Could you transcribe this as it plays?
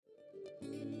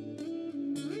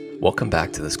Welcome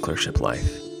back to This Clerkship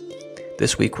Life.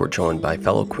 This week we're joined by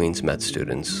fellow Queen's Med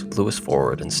students Louis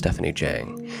Forward and Stephanie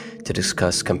Jang to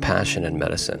discuss compassion in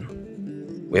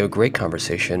medicine. We have a great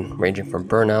conversation ranging from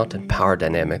burnout and power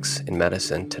dynamics in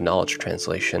medicine to knowledge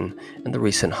translation and the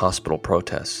recent hospital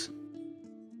protests.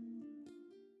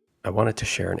 I wanted to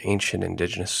share an ancient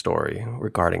indigenous story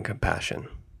regarding compassion.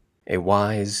 A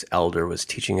wise elder was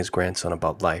teaching his grandson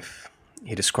about life.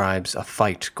 He describes a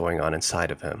fight going on inside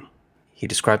of him. He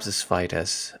describes this fight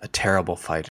as a terrible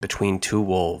fight between two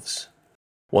wolves.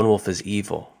 One wolf is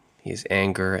evil. He is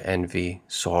anger, envy,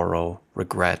 sorrow,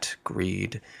 regret,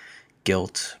 greed,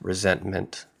 guilt,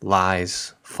 resentment,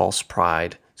 lies, false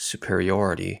pride,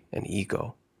 superiority, and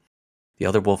ego. The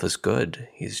other wolf is good.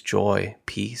 He is joy,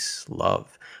 peace,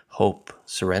 love, hope,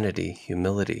 serenity,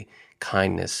 humility,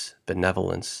 kindness,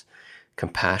 benevolence,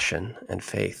 compassion, and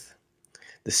faith.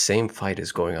 The same fight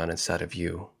is going on inside of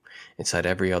you, inside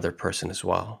every other person as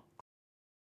well.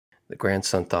 The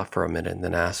grandson thought for a minute and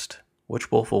then asked,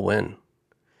 "Which wolf will win?"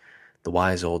 The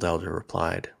wise old elder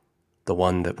replied, "The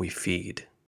one that we feed."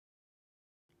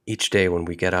 Each day when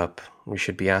we get up, we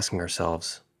should be asking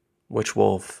ourselves, which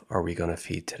wolf are we going to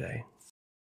feed today?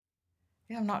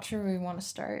 Yeah, I'm not sure where we want to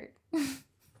start.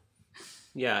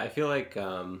 Yeah, I feel like,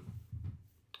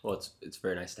 well, it's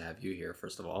very nice to have you here,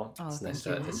 first of all. Oh, It's nice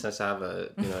thank you. it's nice to have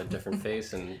a different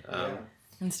face and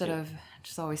Instead of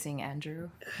just always seeing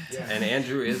Andrew. Yeah. and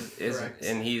Andrew is Correct.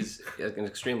 and he's an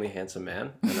extremely handsome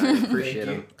man, and I appreciate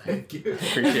him. Thank you.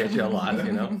 Appreciate you a lot,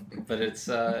 But it's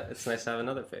nice to have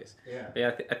another face. Yeah. But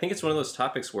yeah, I think it's one of those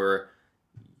topics where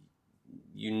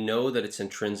you know that it's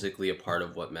intrinsically a part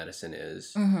of what medicine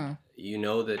is. Mm-hmm. You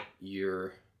know that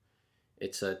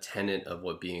it's a tenet of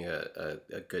what being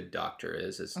a good doctor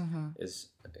is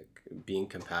being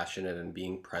compassionate and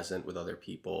being present with other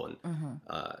people and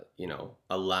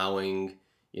allowing,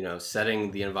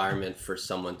 setting the environment for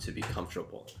someone to be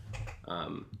comfortable,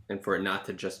 and for it not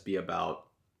to just be about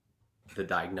the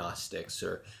diagnostics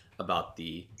or about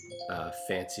the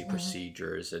fancy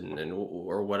procedures and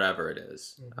or whatever it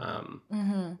is.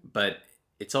 But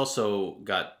it's also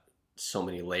got so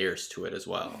many layers to it as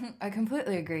well. I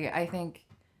completely agree. I think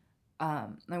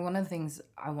one of the things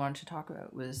I wanted to talk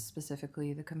about was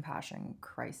specifically the compassion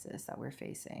crisis that we're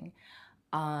facing.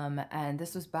 And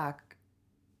this was back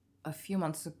a few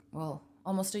months,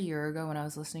 almost a year ago, when I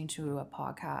was listening to a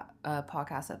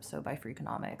podcast episode by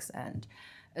Freakonomics, and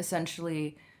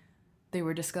essentially they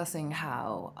were discussing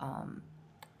how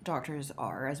doctors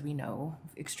are, as we know,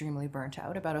 extremely burnt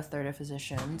out. About a third of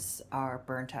physicians are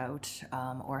burnt out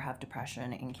or have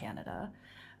depression in Canada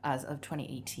as of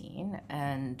 2018.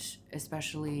 And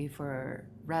especially for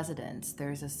residents,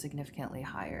 there's a significantly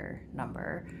higher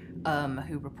number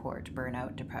who report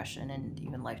burnout, depression, and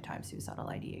even lifetime suicidal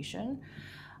ideation.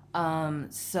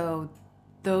 So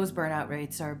those burnout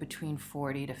rates are between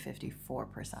 40 to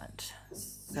 54%.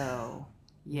 So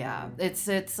yeah,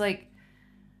 it's like,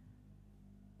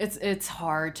 it's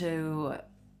hard to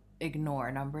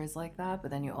ignore numbers like that, but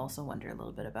then you also wonder a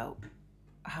little bit about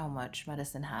how much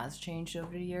medicine has changed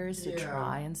over the years to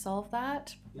try and solve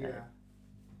that. Yeah.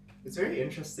 It's very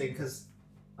interesting because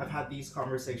I've had these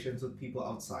conversations with people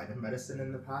outside of medicine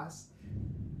in the past,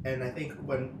 and I think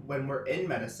when we're in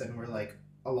medicine, we're like,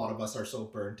 a lot of us are so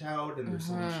burnt out and there's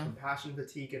so much compassion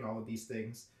fatigue and all of these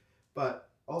things. But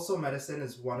also medicine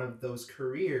is one of those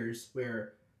careers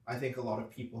where I think a lot of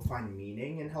people find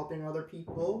meaning in helping other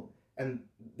people, and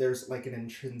there's like an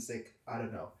intrinsic,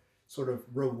 sort of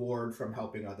reward from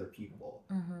helping other people.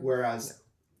 Whereas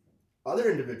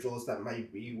other individuals that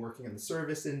might be working in the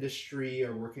service industry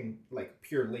or working like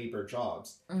pure labor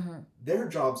jobs, their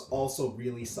jobs also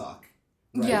really suck.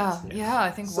 Right? Yeah, I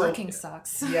think working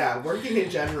sucks. Yeah, working in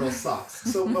general sucks.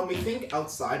 So when we think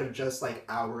outside of just like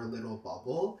our little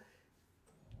bubble,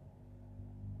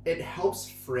 it helps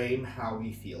frame how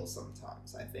we feel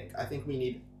sometimes, I think we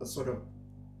need a sort of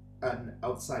an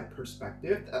outside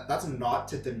perspective. That's not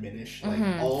to diminish like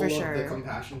all of the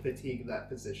compassion fatigue that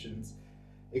physicians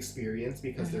experience,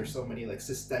 because there's so many like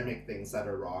systemic things that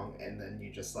are wrong, and then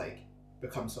you just like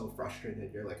become so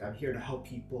frustrated. You're like, I'm here to help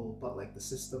people, but like the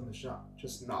system is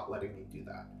just not letting me do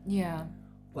that. Yeah.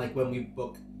 Like when we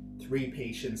book 3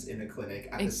 patients in a clinic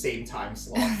at the same time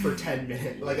slot for 10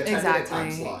 minutes, like a 10-minute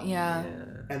time slot. Yeah.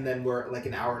 And then we're like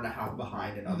an hour and a half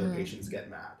behind and other patients get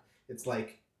mad. It's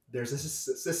like there's a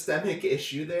systemic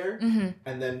issue there,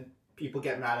 and then people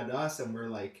get mad at us, and we're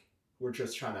like, we're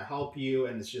just trying to help you,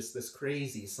 and it's just this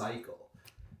crazy cycle.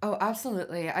 Oh,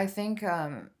 absolutely. I think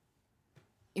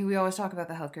we always talk about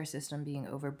the healthcare system being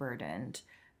overburdened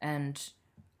and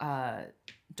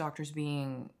doctors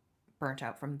being burnt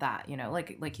out from that, you know,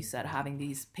 like you said, having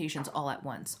these patients all at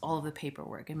once, all of the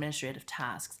paperwork, administrative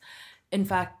tasks. In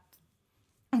fact,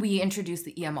 we introduced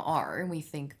the EMR and we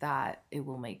think that it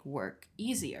will make work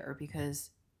easier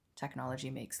because technology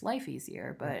makes life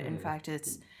easier, but in fact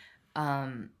it's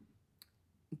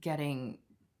getting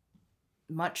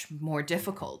much more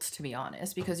difficult, to be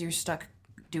honest, because you're stuck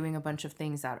doing a bunch of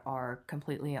things that are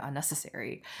completely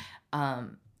unnecessary.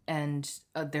 And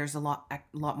there's a lot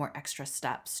more extra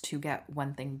steps to get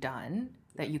one thing done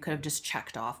that you could have just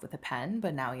checked off with a pen,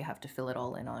 but now you have to fill it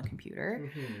all in on a computer.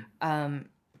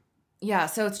 Yeah,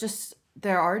 so it's just,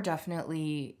 there are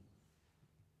definitely,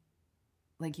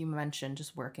 like you mentioned,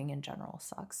 just working in general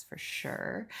sucks for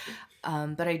sure.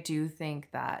 But I do think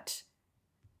that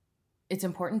it's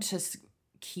important to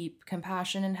keep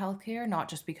compassion in healthcare, not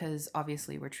just because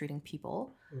obviously we're treating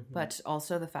people, but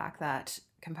also the fact that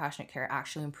compassionate care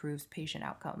actually improves patient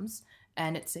outcomes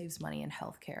and it saves money in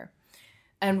healthcare.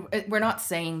 And we're not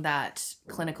saying that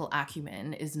clinical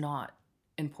acumen is not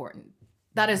important.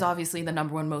 That is obviously the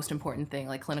number one most important thing,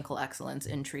 like clinical excellence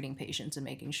in treating patients and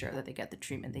making sure that they get the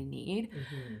treatment they need.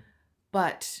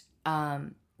 But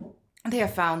they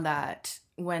have found that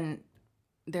when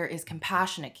there is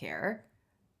compassionate care,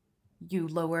 you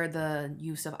lower the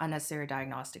use of unnecessary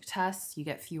diagnostic tests, you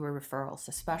get fewer referrals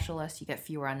to specialists, you get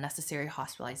fewer unnecessary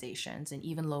hospitalizations, and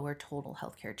even lower total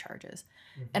healthcare charges.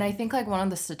 And I think like one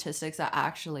of the statistics that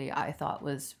actually I thought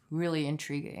was really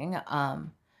intriguing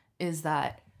is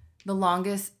that the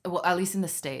longest, well, at least in the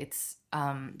States,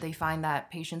 they find that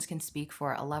patients can speak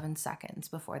for 11 seconds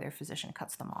before their physician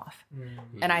cuts them off.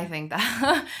 And I think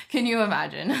that, can you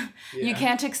imagine? Yeah. You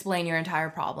can't explain your entire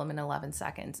problem in 11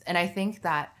 seconds. And I think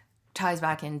that ties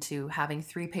back into having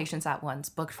 3 patients at once,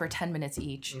 booked for 10 minutes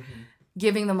each.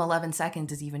 Giving them 11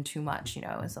 seconds is even too much, you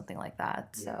know, and something like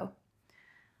that. Yeah. So.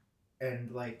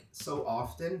 And like so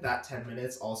often that 10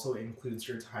 minutes also includes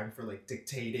your time for like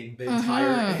dictating the entire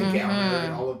encounter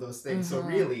and all of those things. So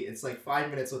really it's like 5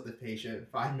 minutes with the patient,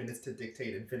 5 minutes to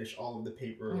dictate and finish all of the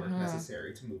paperwork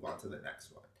necessary to move on to the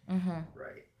next one.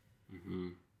 Right.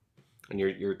 And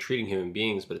you're treating human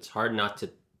beings, but it's hard not to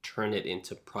turn it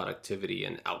into productivity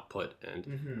and output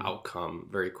and outcome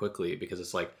very quickly, because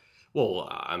it's like, well,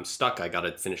 I'm stuck. I got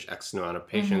to finish X amount of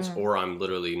patients, or I'm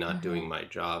literally not doing my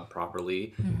job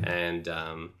properly. And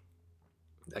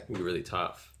that can be really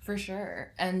tough. For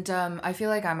sure. And I feel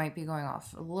like I might be going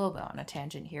off a little bit on a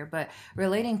tangent here, but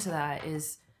relating to that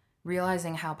is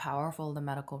realizing how powerful the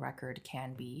medical record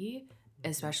can be,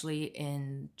 especially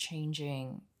in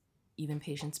changing even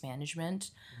patients' management.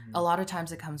 A lot of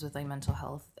times it comes with like mental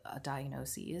health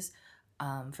diagnoses.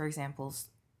 For example,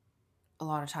 a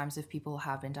lot of times if people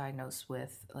have been diagnosed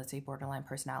with, let's say, borderline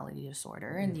personality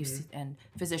disorder, and and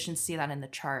physicians see that in the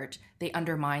chart, they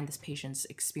undermine this patient's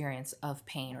experience of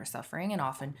pain or suffering, and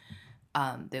often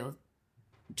they'll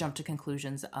jump to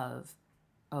conclusions of,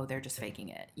 oh, they're just faking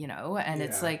it, you know? And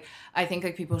it's like, I think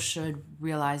like people should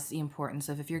realize the importance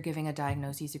of, if you're giving a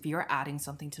diagnosis, if you're adding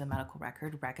something to the medical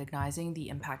record, recognizing the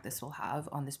impact this will have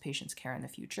on this patient's care in the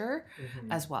future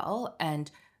as well.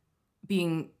 And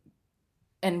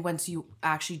once you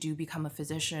actually do become a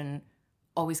physician,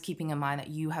 always keeping in mind that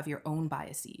you have your own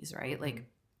biases, right? Like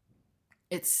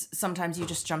it's sometimes you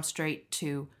just jump straight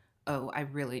to, oh, I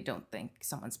really don't think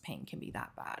someone's pain can be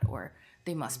that bad, or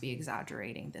they must be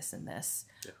exaggerating this and this,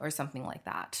 or something like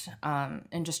that.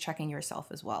 And just checking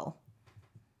yourself as well.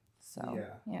 So,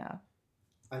 yeah.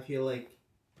 I feel like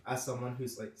as someone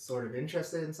who's like sort of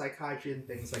interested in psychiatry and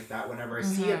things like that, whenever I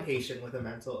see a patient with a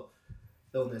mental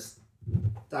illness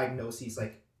diagnoses,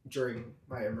 like during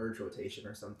my emerge rotation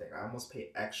or something, I almost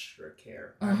pay extra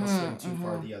care. I almost swing too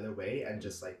far the other way and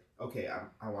just like, okay,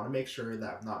 I want to make sure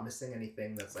that I'm not missing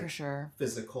anything that's like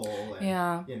physical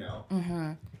and, you know.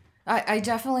 I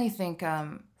definitely think,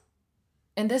 and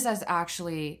this is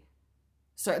actually,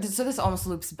 so this almost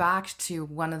loops back to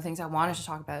one of the things I wanted to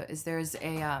talk about, is there's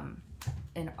an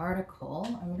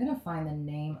article, I'm going to find the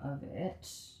name of it.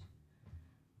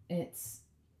 It's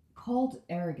called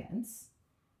Arrogance,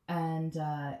 and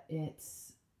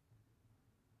it's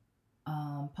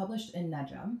published in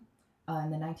Nejm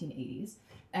in the 1980s.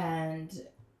 And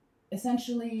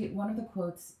essentially one of the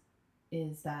quotes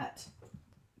is that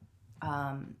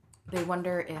they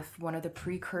wonder if one of the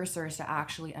precursors to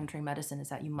actually entering medicine is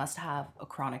that you must have a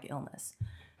chronic illness,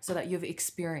 so that you've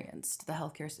experienced the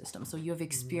healthcare system, so you have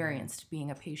experienced being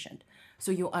a patient,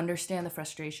 so you understand the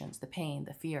frustrations, the pain,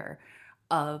 the fear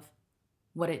of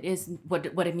what it is, what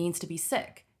it means to be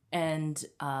sick. And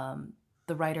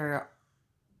the writer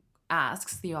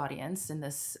asks the audience in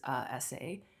this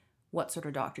essay, what sort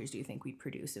of doctors do you think we'd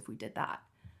produce if we did that?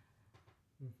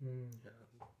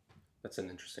 That's an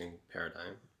interesting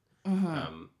paradigm.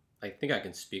 Mm-hmm. I think I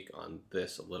can speak on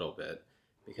this a little bit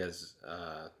because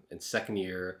in second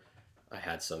year, I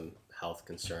had some health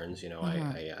concerns. You know,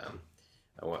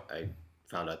 Mm-hmm. I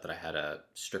found out that I had a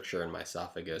stricture in my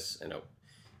esophagus, and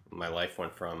my life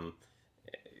went from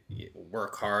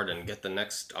work hard and get the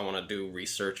next. I want to do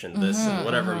research and this and Mm-hmm.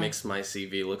 whatever Mm-hmm. makes my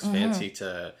CV looks Mm-hmm. fancy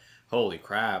to holy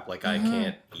crap, like I Mm-hmm.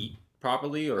 can't eat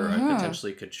properly, or I Mm-hmm.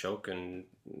 potentially could choke and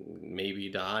maybe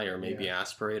die, or maybe Yeah.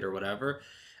 aspirate or whatever.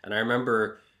 And I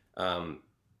remember um,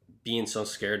 being so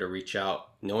scared to reach out,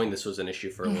 knowing this was an issue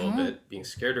for a little Mm-hmm. bit, being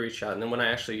scared to reach out. And then when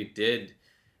I actually did,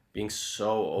 being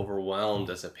so overwhelmed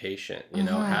as a patient, you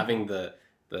know, Mm-hmm. having the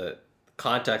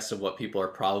context of what people are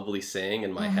probably saying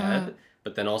in my Mm-hmm. head,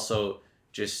 but then also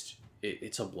just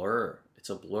it's a blur. It's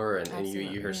a blur, and you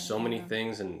hear Absolutely. so many Yeah.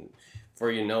 things, and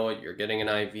before you know it, you're getting an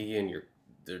IV, and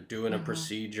they're doing a Mm-hmm.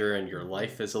 procedure, and your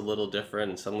life is a little different,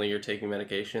 and suddenly you're taking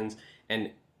medications,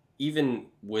 and even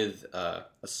with a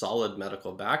solid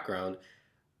medical background,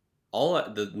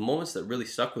 the moments that really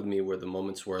stuck with me were the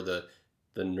moments where the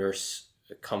nurse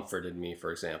comforted me,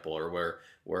 for example, or where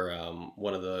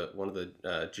one of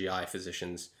the GI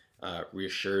physicians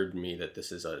reassured me that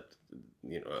this is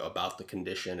about the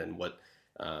condition and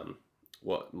um,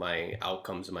 what my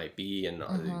outcomes might be, and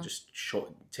Mm-hmm. just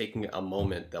taking a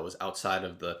moment that was outside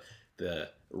of the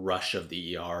rush of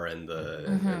the ER and the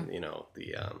Mm-hmm. and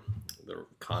the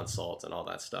consult and all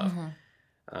that stuff.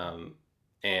 Mm-hmm. Um,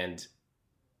 and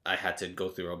I had to go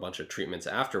through a bunch of treatments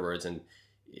afterwards, and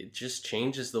it just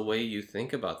changes the way you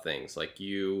think about things. Like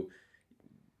you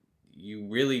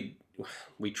really,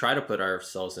 we try to put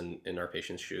ourselves in our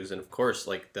patient's shoes, and of course,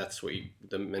 like that's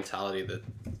the mentality that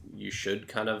you should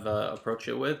kind of approach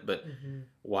it with. But Mm-hmm.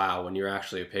 wow, when you're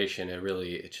actually a patient,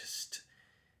 it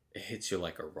hits you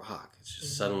like a rock. It's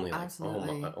just Mm-hmm. suddenly like,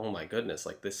 Absolutely. oh my goodness,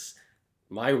 like this,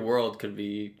 my world could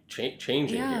be changing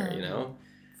here, Yeah, you know?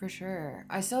 for sure.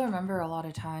 I still remember a lot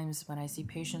of times when I see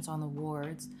patients on the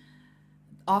wards,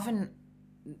 often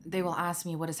they will ask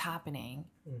me what is happening,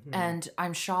 Mm-hmm. and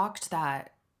I'm shocked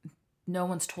that no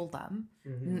one's told them.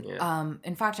 Mm-hmm. Yeah.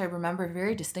 In fact, I remember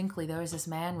very distinctly there was this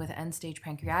man with end stage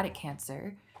pancreatic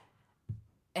cancer,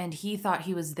 and he thought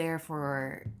he was there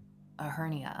for a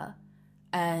hernia,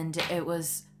 and it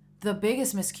was the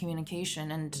biggest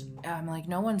miscommunication. And I'm like,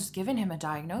 no one's given him a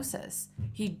diagnosis.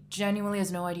 He genuinely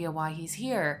has no idea why he's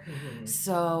here. Mm-hmm.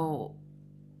 So,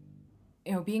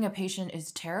 being a patient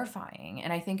is terrifying.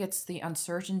 And I think it's the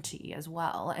uncertainty as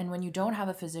well. And when you don't have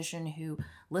a physician who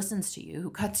listens to you, who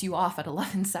cuts you off at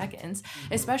 11 seconds,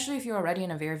 especially if you're already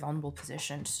in a very vulnerable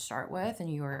position to start with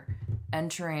and you're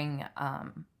entering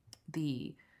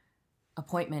the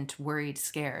appointment worried,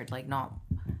 scared, like not.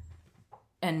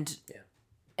 And Yeah.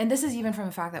 and this is even from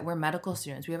the fact that we're medical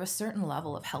students. We have a certain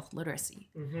level of health literacy.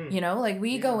 Mm-hmm. Like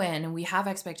we Yeah. go in and we have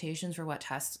expectations for what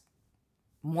tests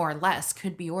more or less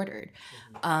could be ordered.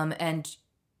 And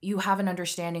you have an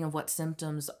understanding of what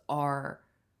symptoms are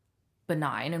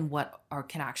benign and what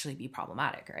can actually be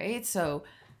problematic, right? So,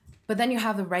 but then you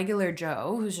have the regular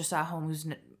Joe who's just at home, who's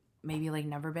maybe like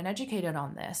never been educated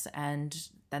on this, and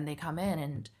then they come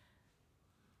in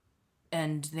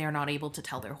and they're not able to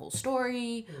tell their whole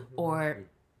story, or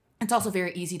it's also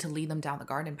very easy to lead them down the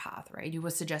garden path, right? You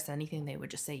would suggest anything, they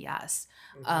would just say yes.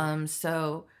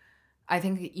 So I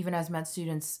think even as med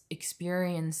students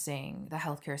experiencing the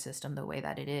healthcare system the way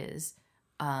that it is,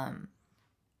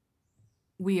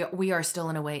 we are still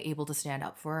in a way able to stand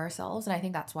up for ourselves, and I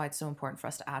think that's why it's so important for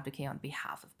us to advocate on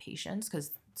behalf of patients,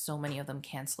 because so many of them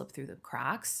can slip through the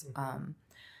cracks.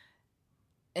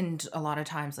 And a lot of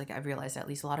times, like I've realized, at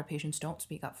least a lot of patients don't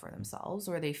speak up for themselves,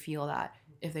 or they feel that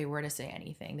if they were to say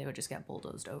anything, they would just get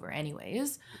bulldozed over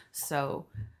anyways. So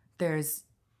there's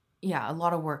a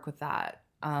lot of work with that.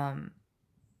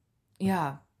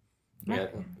 Yeah. Yeah,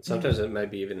 sometimes it might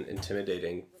be even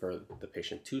intimidating for the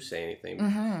patient to say anything,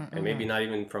 Mm-hmm, and maybe not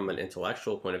even from an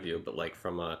intellectual point of view, but like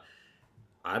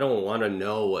I don't want to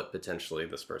know what potentially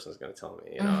this person's going to tell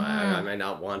me. You know, I might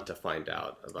not want to find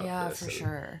out about yeah, this. for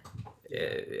sure.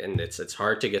 And it's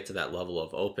hard to get to that level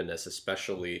of openness,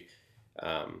 especially,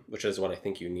 which is what I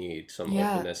think you need, some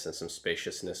openness and some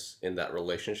spaciousness in that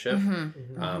relationship.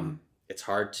 It's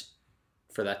hard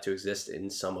for that to exist in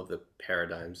some of the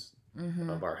paradigms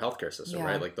of our healthcare system,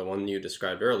 right? Like the one you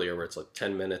described earlier, where it's like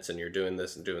 10 minutes and you're doing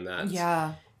this and doing that.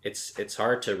 It's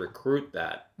hard to recruit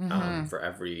that for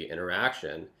every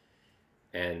interaction,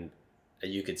 and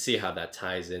you could see how that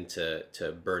ties into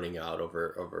burning out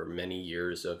over many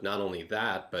years of not only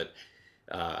that, but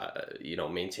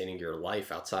maintaining your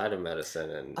life outside of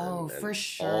medicine and For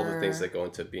sure. all the things that go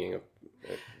into being a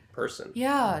person.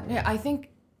 Yeah, I think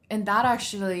And that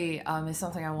actually is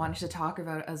something I wanted to talk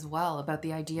about as well, about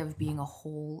the idea of being a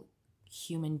whole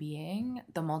human being,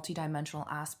 the multidimensional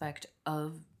aspect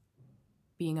of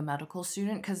being a medical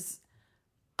student. Because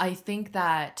I think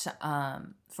that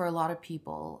for a lot of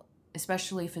people,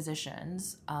 especially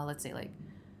physicians, let's say like,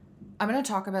 I'm going to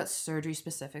talk about surgery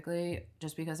specifically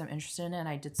just because I'm interested in it. And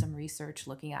I did some research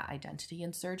looking at identity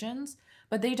in surgeons,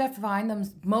 but they define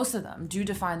them, most of them do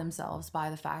define themselves by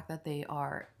the fact that they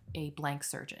are a blank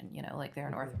surgeon, you know, like they're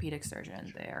an orthopedic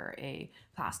surgeon, they're a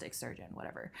plastic surgeon,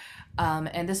 whatever.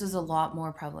 And this was a lot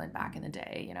more prevalent back in the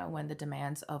day, you know, when the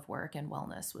demands of work and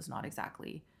wellness was not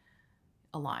exactly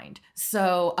aligned.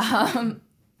 So,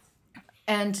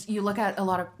 and you look at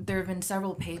there have been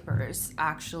several papers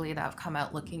actually that have come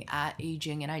out looking at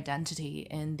aging and identity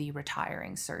in the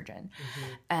retiring surgeon.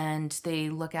 And they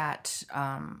look at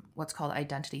what's called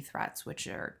identity threats, which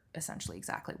are essentially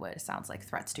exactly what it sounds like,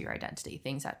 threats to your identity,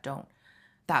 things that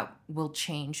will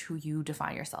change who you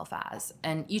define yourself as.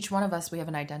 And each one of us, we have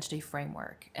an identity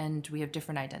framework, and we have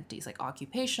different identities, like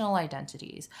occupational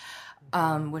identities,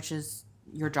 which is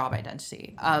your job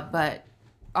identity. But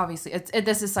obviously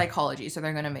this is psychology, so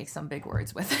they're going to make some big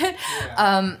words with it.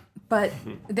 Yeah. But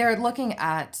they're looking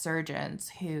at surgeons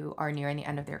who are nearing the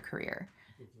end of their career.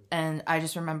 And I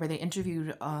just remember they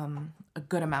interviewed a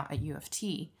good amount at U of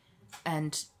T,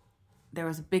 and there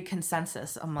was a big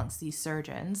consensus amongst these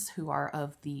surgeons who are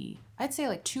of the, I'd say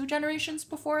like 2 generations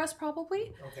before us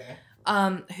probably,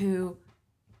 who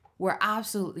were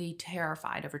absolutely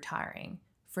terrified of retiring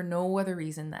for no other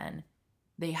reason than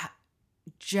they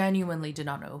genuinely did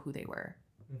not know who they were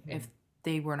if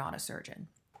they were not a surgeon.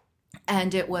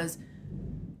 And I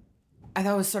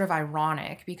thought it was sort of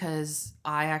ironic because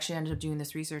I actually ended up doing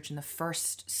this research in the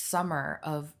first summer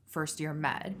of first year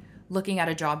med, looking at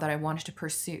a job that I wanted to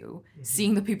pursue,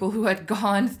 seeing the people who had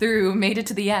gone through, made it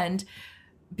to the end,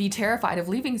 be terrified of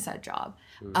leaving said job.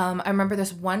 I remember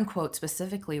this one quote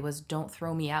specifically was, "Don't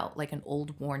throw me out like an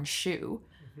old worn shoe,"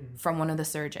 from one of the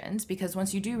surgeons, because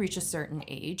once you do reach a certain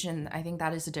age, and I think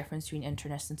that is the difference between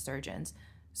internists and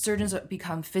surgeons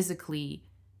become physically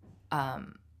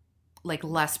like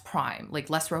less prime, like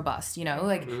less robust, you know,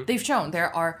 like they've shown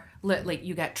there are like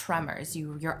you get tremors,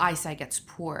 your eyesight gets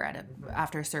poor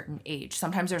after a certain age.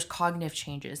 Sometimes there's cognitive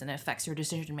changes and it affects your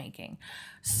decision making.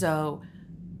 So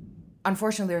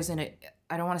unfortunately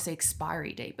I don't want to say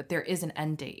expiry date, but there is an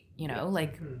end date, you know,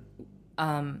 like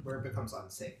where it becomes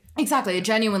unsafe. Exactly.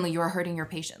 Genuinely, you are hurting your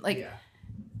patient. Like,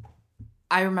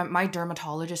 I remember my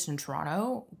dermatologist in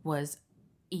Toronto was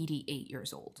 88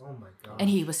 years old. Oh my god. And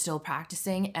he was still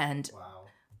practicing, and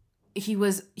he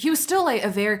was still like a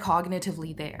very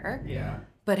cognitively there. Yeah.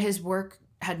 But his work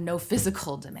had no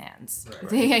physical demands.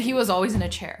 Right. He was always in a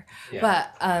chair.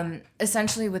 Yeah. But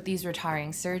essentially with these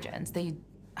retiring surgeons, they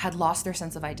had lost their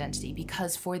sense of identity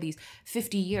because for these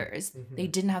 50 years, they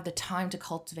didn't have the time to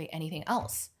cultivate anything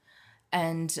else.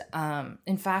 And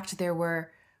in fact,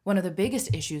 one of the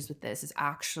biggest issues with this is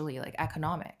actually like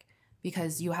economic,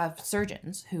 because you have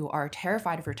surgeons who are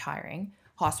terrified of retiring,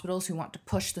 hospitals who want to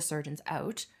push the surgeons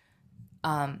out,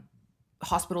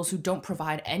 hospitals who don't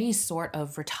provide any sort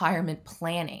of retirement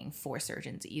planning for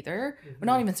surgeons either, but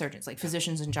not even surgeons, like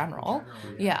physicians in general.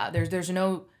 There's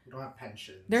no, you don't have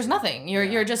pensions. There's nothing.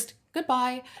 You're just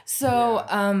goodbye. So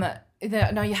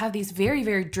now you have these very,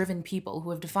 very driven people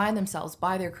who have defined themselves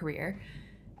by their career,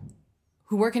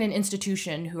 who work in an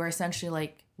institution, who are essentially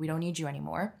like, we don't need you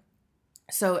anymore.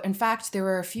 So in fact, there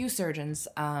were a few surgeons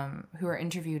who were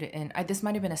interviewed in, this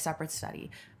might have been a separate study,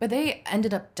 but they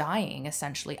ended up dying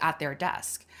essentially at their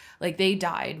desk. Like they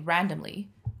died randomly,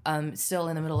 still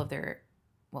in the middle of their,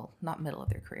 well, not middle of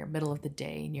their career, middle of the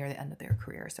day, near the end of their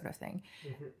career sort of thing.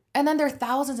 And then there are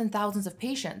thousands and thousands of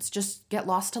patients just get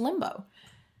lost to limbo.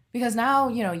 Because now,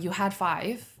 you had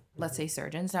 5, let's say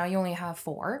surgeons, now you only have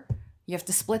 4. You have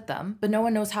to split them, but no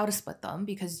one knows how to split them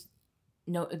because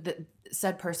the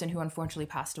said person who unfortunately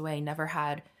passed away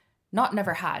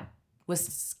was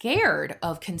scared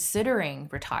of considering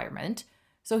retirement.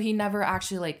 So he never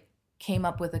actually came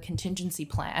up with a contingency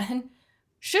plan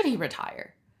should he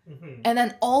retire. And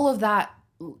then all of that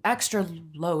extra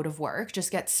load of work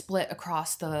just gets split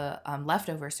across the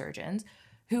leftover surgeons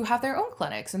who have their own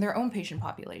clinics and their own patient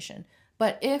population.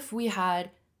 But if we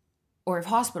had, or if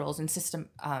hospitals and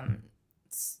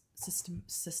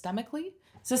systemically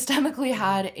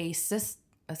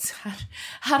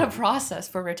had a process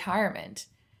for retirement,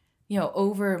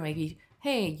 over maybe,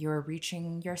 hey, you're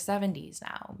reaching your 70s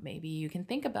now. Maybe you can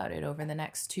think about it over the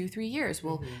next 2-3 years.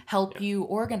 We'll help you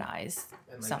organize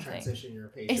and something. Transition your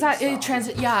patients. Exactly.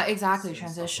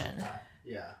 Transition.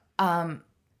 Like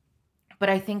but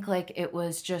I think it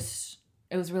was just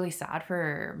it was really sad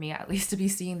for me, at least, to be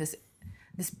seeing this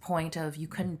point of you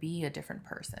couldn't be a different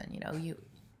person. You know,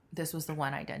 this was the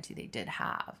one identity they did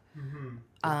have.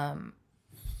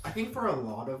 I think for a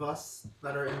lot of us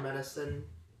that are in medicine,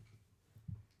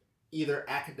 either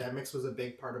academics was a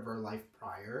big part of our life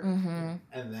prior,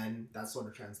 and then that sort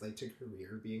of translates to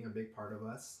career being a big part of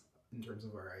us in terms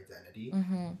of our identity.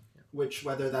 Which,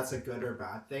 whether that's a good or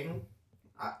bad thing,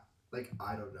 I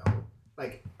don't know.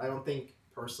 Like, I don't think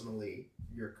personally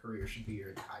your career should be your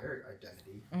entire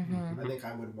identity. I think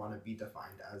I would want to be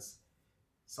defined as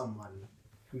someone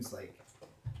who's like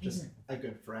just a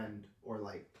good friend or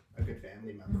like a good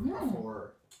family member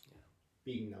before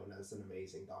being known as an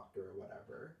amazing doctor or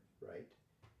whatever, right?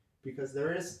 Because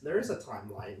there is a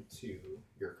timeline to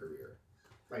your career.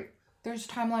 Like, there's a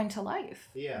timeline to life.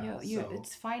 Yeah. So,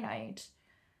 it's finite.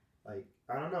 Like,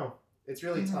 I don't know. It's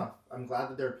really tough. I'm glad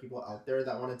that there are people out there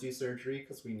that want to do surgery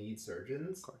because we need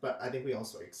surgeons. But I think we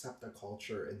also accept a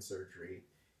culture in surgery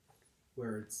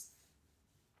where it's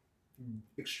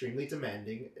extremely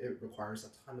demanding. It requires a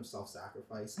ton of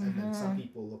self-sacrifice. And then some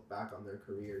people look back on their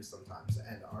careers sometimes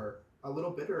and are a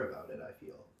little bitter about it, I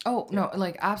feel. Oh, no,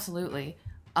 like, absolutely.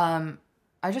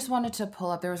 I just wanted to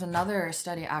pull up, there was another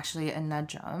study actually in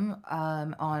NEJM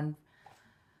on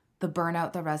the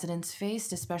burnout the residents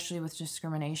faced, especially with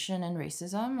discrimination and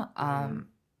racism.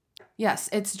 Yes,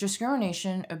 it's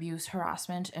discrimination, abuse,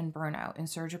 harassment, and burnout in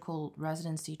surgical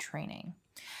residency training.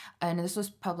 And this was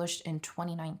published in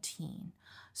 2019.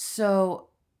 So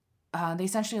they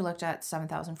essentially looked at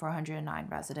 7,409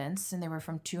 residents, and they were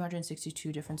from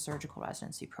 262 different surgical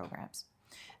residency programs.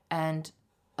 And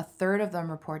a third of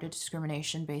them reported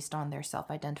discrimination based on their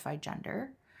self-identified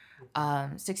gender.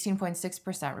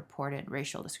 16.6% reported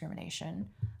racial discrimination.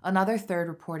 Another third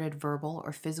reported verbal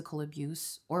or physical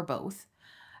abuse or both.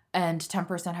 And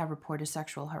 10% have reported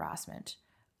sexual harassment.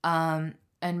 And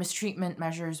mistreatment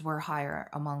measures were higher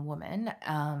among women.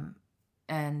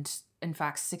 And in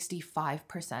fact,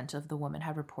 65% of the women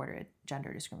had reported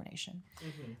gender discrimination.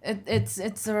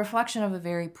 It's a reflection of a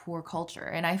very poor culture.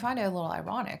 And I find it a little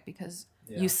ironic because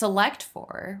you select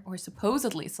for, or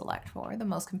supposedly select for, the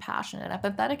most compassionate,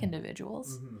 empathetic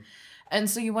individuals. And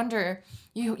so you wonder,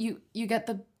 you get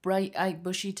the bright-eyed,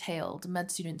 bushy-tailed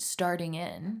med students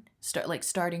starting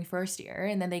first year,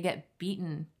 and then they get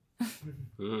beaten.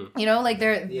 You know, like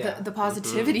the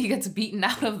positivity gets beaten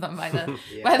out of them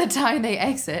by the time they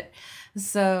exit.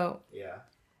 So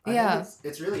I think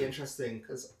it's really interesting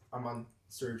because I'm on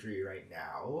surgery right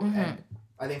now, and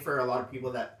I think for a lot of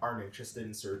people that aren't interested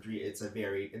in surgery, it's a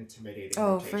very intimidating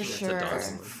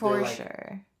rotation. For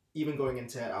sure. Even going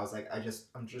into it, I was like,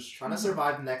 I'm just trying to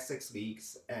survive the next 6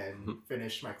 weeks and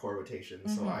finish my core rotation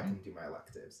so I can do my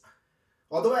electives.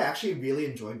 Although I actually really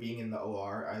enjoy being in the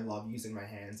OR, I love using my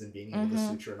hands and being able to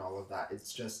suture and all of that.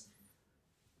 It's just,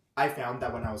 I found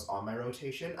that when I was on my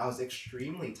rotation, I was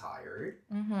extremely tired.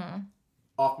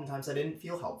 Oftentimes I didn't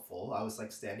feel helpful. I was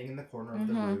like standing in the corner of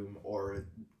the room or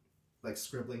like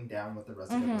scribbling down what the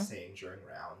resident was saying during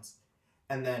rounds.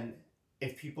 And then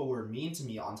if people were mean to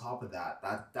me on top of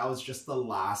that was just the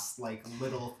last like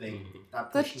little thing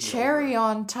that pushed me cherry over.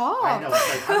 On top. I know,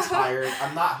 it's like I'm tired,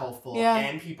 I'm not helpful,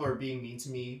 and people are being mean to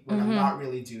me when I'm not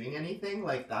really doing anything.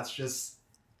 Like that's just,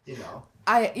 you know.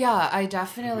 I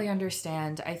definitely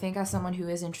understand. I think as someone who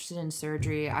is interested in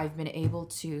surgery, I've been able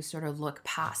to sort of look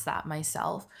past that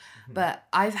myself. But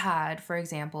I've had, for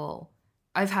example,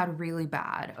 really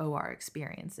bad OR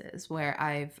experiences where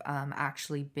I've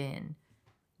actually been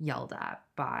yelled at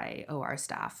by OR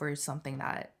staff for something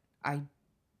that I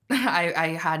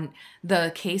hadn't,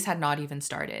 the case had not even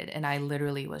started, and I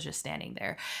literally was just standing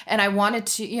there. And I wanted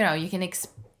to, you know,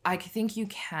 I think you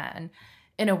can,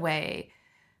 in a way,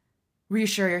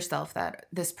 reassure yourself that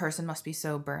this person must be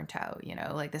so burnt out, you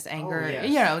know, like this anger,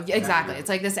 you know, exactly. It's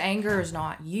like this anger is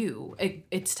not you,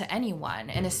 it's to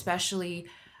anyone. And especially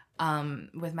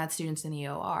with med students in the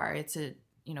OR, it's a,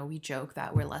 you know, we joke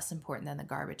that we're less important than the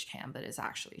garbage can, but it's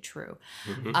actually true.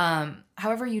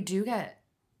 However, you do get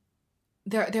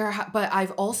but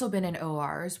I've also been in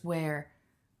ORs where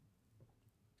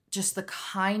just the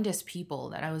kindest people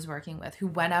that I was working with who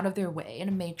went out of their way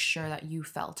to make sure that you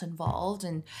felt involved.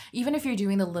 And even if you're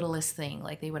doing the littlest thing,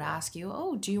 like they would ask you,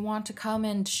 oh, do you want to come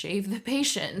and shave the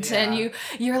patient? And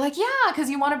you're like, yeah, because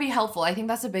you want to be helpful. I think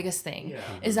that's the biggest thing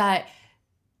is that,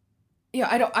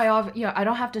 I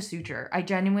don't have to suture. I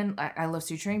love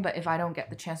suturing, but if I don't get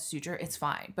the chance to suture, it's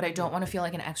fine. But I don't want to feel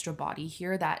like an extra body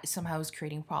here that somehow is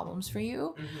creating problems for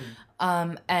you.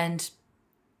 And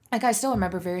like I still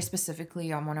remember very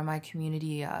specifically on one of my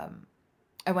community, I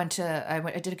did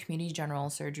a community general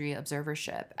surgery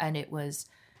observership, and it was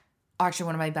actually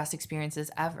one of my best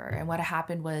experiences ever. And what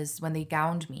happened was when they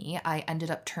gowned me, I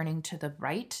ended up turning to the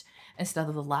right instead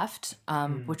of the left,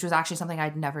 which was actually something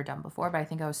I'd never done before, but I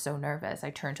think I was so nervous, I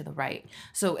turned to the right.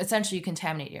 So essentially you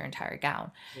contaminate your entire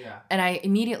gown. Yeah. And I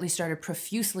immediately started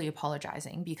profusely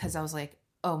apologizing because I was like,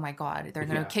 oh my God, they're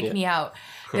going to kick me out.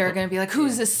 They're going to be like,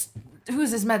 who's this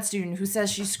med student who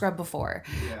says she's scrubbed before?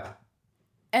 Yeah.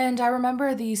 And I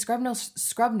remember the scrub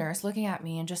nurse looking at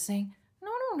me and just saying,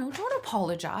 no, don't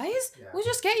apologize. Yeah. We'll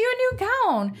just get you a new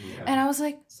gown. Yeah. And I was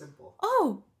like, Simple.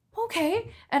 oh, okay.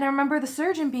 And I remember the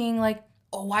surgeon being like,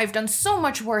 oh, I've done so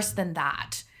much worse than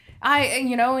that.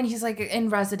 And he's like, in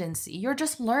residency, you're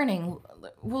just learning.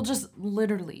 We'll just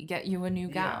literally get you a new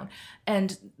gown.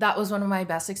 And that was one of my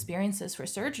best experiences for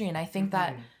surgery. And I think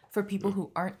that for people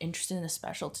who aren't interested in a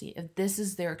specialty, if this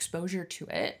is their exposure to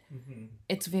it,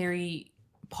 it's very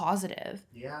positive.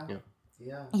 Yeah.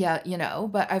 Yeah,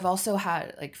 but I've also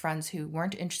had like friends who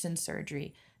weren't interested in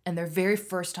surgery, and their very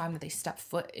first time that they stepped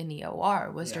foot in the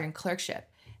OR was during clerkship,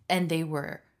 and they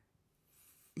were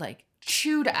like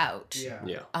chewed out,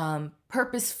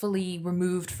 purposefully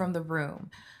removed from the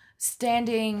room,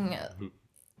 standing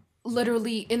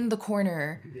literally in the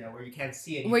corner. Yeah, where you can't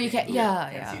see anything. Where you can't, see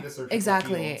the surgical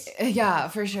exactly. fields. Yeah,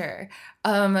 for sure.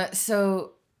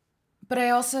 But I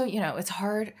also, it's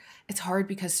hard. It's hard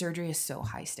because surgery is so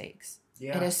high stakes.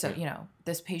 Yeah. It is so,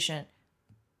 this patient,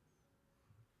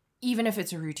 even if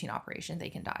it's a routine operation,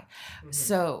 they can die.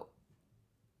 So,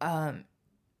 I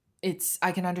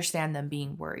can understand them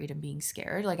being worried and being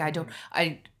scared. Like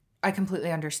I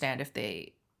completely understand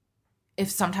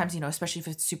if sometimes, especially if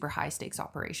it's super high stakes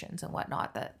operations and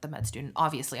whatnot, that the med student,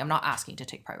 obviously I'm not asking to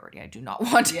take priority. I do not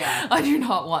want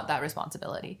that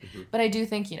responsibility. But I do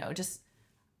think, just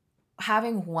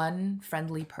having one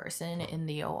friendly person in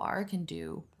the OR can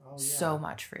do so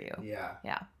much for you.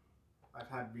 Yeah. I've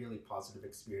had really positive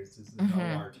experiences in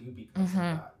the OR too because of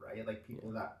that, right? Like people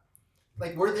that,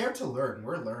 like, we're there to learn.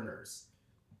 We're learners.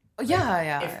 Like,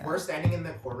 if we're standing in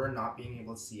the corner not being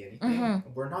able to see anything,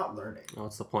 we're not learning. Oh,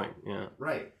 what's the point? Yeah.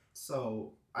 Right.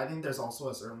 So I think there's also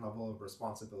a certain level of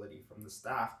responsibility from the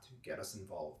staff to get us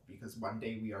involved because one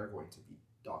day we are going to be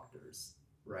doctors,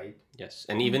 right? Yes.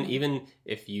 And even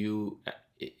if you,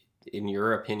 in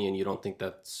your opinion, you don't think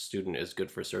that student is good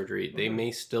for surgery, they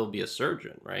may still be a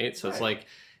surgeon, right? So it's like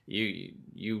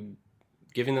you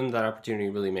giving them that opportunity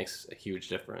really makes a huge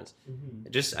difference.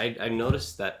 I've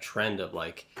noticed that trend of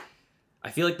like,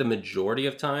 I feel like the majority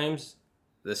of times,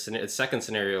 the second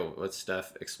scenario what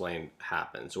Steph explained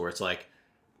happens, where it's like,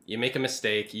 you make a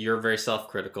mistake, you're very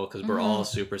self-critical because we're all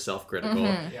super self-critical,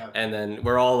 and then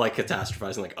we're all like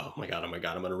catastrophizing, like, oh my god, I'm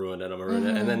gonna ruin it,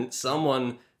 and then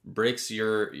someone breaks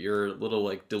your little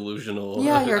like delusional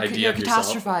idea of yourself.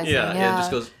 Catastrophizing. Yeah, it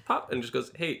just goes pop and just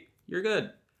goes, hey, you're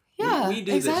good. Yeah, we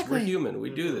do this. We're human.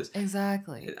 We do this.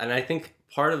 Exactly. And I think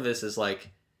part of this is like,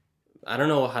 I don't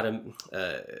know how to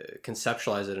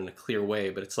conceptualize it in a clear way,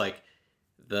 but it's like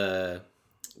the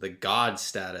God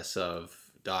status of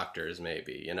doctors,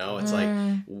 maybe, it's like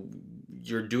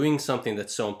you're doing something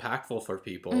that's so impactful for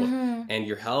people, and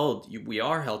we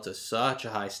are held to such a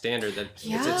high standard that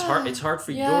it's hard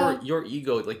for your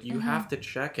ego, like you have to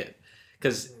check it,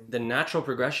 because the natural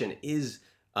progression is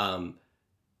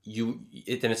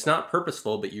and it's not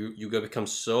purposeful, but you become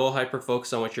so hyper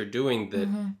focused on what you're doing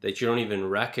that you don't even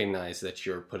recognize that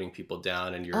you're putting people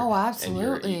down, and you're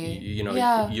absolutely,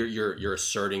 and you're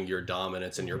asserting your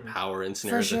dominance and your power in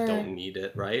scenarios that don't need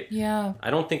it, right?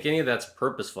 I don't think any of that's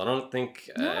purposeful. I don't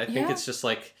think I think it's just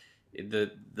like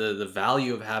the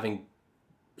value of having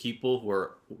people who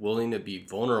are willing to be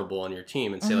vulnerable on your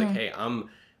team and say like, hey,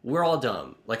 we're all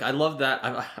dumb. Like, I love that.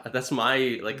 That's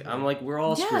my, like, I'm like, we're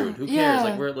all screwed. Who cares?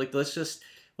 Like, we're like, let's just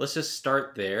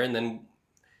start there, and then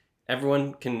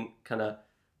everyone can kind of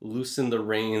loosen the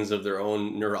reins of their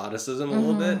own neuroticism a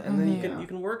little bit, and then you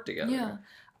can work together. Yeah.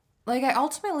 Like, I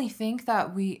ultimately think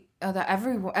that that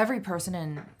every person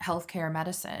in healthcare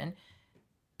medicine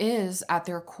is at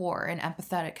their core an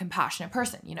empathetic, compassionate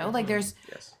person, like there's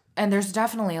and there's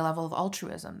definitely a level of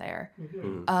altruism there.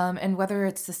 And whether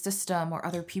it's the system or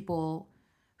other people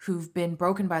who've been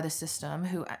broken by the system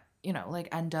who, like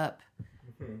end up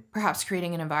perhaps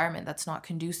creating an environment that's not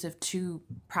conducive to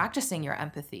practicing your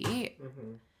empathy.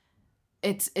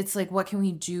 It's like, what can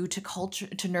we do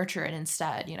to nurture it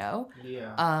instead,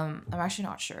 I'm actually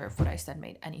not sure if what I said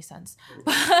made any sense.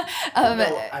 No,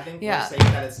 I think we're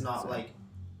saying that it's not like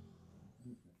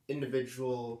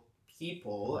individual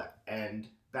people and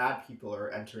bad people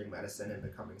are entering medicine and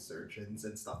becoming surgeons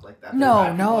and stuff like that. There No, are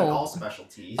bad people in no. all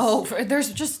specialties. Oh,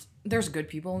 there's good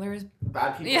people and there's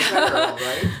Bad people Yeah. in general,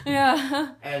 right?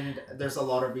 yeah. And there's a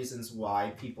lot of reasons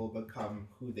why people become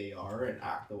who they are and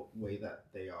act the way that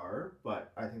they are.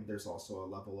 But I think there's also a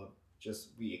level of just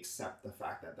we accept the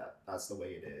fact that that's the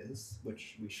way it is,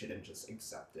 which we shouldn't just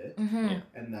accept it, Mm-hmm.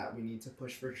 and that we need to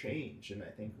push for change. And I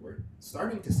think we're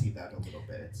starting to see that a little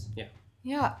bit.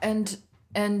 Yeah, and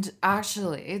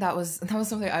actually that was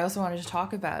something I also wanted to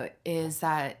talk about, is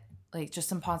that like just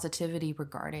some positivity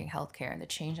regarding healthcare and the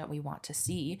change that we want to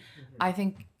see.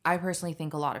 I personally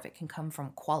think a lot of it can come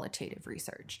from qualitative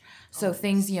research. So Oh,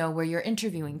 things, yes. where you're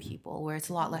interviewing people, where it's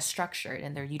a lot less structured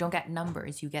and there you don't get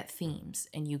numbers, you get themes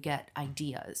and you get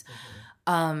ideas.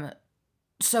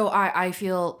 So I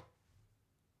feel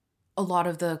a lot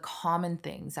of the common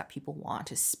things that people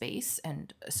want is space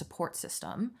and a support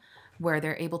system where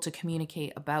they're able to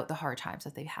communicate about the hard times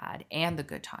that they've had and the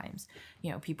good times.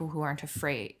 People who aren't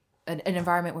afraid, an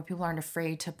environment where people aren't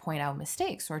afraid to point out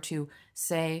mistakes or to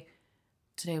say,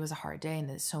 today was a hard day and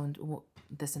this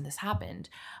and this happened.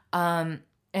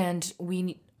 And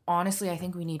honestly, I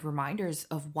think we need reminders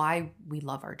of why we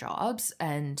love our jobs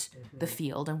and the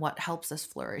field and what helps us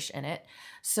flourish in it.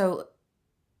 So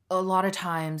a lot of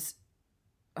times,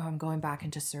 I'm going back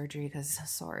into surgery because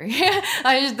sorry,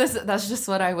 that's just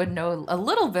what I would know a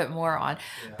little bit more on.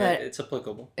 Yeah. But It's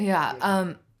applicable.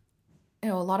 yeah,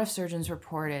 a lot of surgeons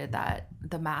reported that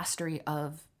the mastery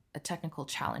of a technical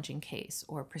challenging case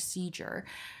or procedure,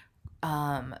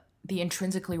 the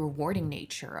intrinsically rewarding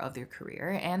nature of their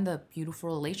career, and the beautiful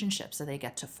relationships that they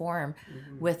get to form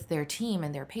with their team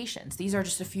and their patients. These are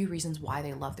just a few reasons why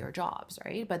they love their jobs,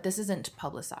 right? But this isn't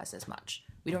publicized as much.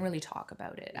 We don't really talk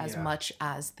about it as much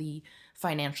as the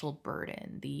financial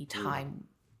burden, the time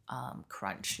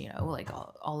crunch, like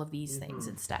all of these things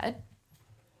instead.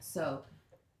 So,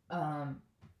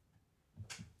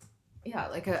 yeah,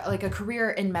 like a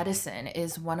career in medicine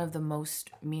is one of the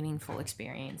most meaningful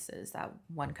experiences that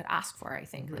one could ask for, I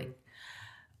think.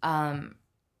 And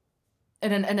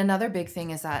another big thing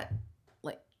is that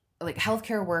like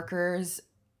healthcare workers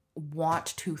want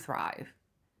to thrive.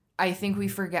 I think we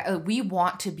forget, we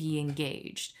want to be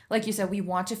engaged. Like you said, we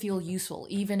want to feel useful,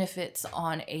 even if it's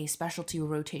on a specialty or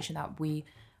rotation that we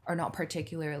are not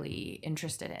particularly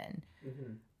interested in.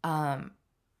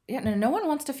 Yeah, no one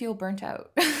wants to feel burnt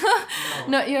out.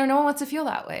 No, no one wants to feel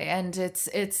that way, and it's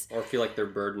Or feel like they're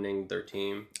burdening their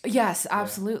team. yes,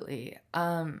 absolutely.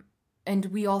 And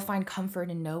we all find comfort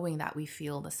in knowing that we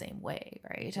feel the same way,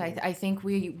 right? I think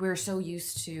we're so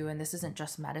used to, and this isn't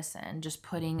just medicine, just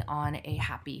putting on a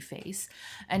happy face.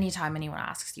 Anytime anyone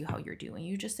asks you how you're doing,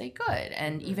 you just say good.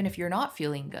 And even if you're not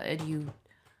feeling good,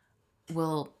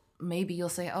 you'll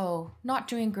say, oh, not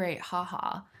doing great,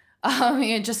 haha.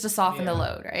 Just to soften the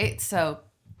load, right? So,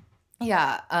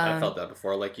 yeah. I felt that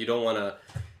before. Like, you don't want to...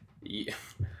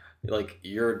 Like,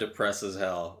 you're depressed as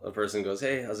hell. A person goes,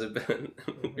 hey, how's it been?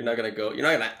 You're not going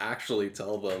to actually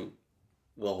tell them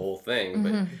the whole thing,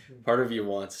 but part of you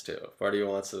wants to. Part of you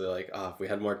wants to be like, if we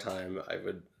had more time, I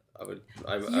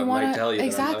might tell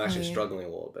you that I'm actually struggling a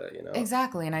little bit,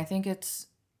 Exactly. And I think it's,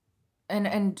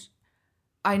 and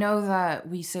I know that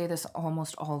we say this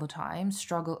almost all the time,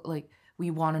 struggle, like we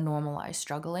want to normalize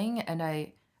struggling. And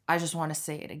I just want to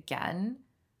say it again.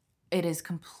 It is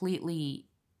completely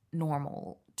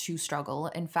normal to struggle.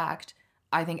 In fact,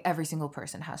 I think every single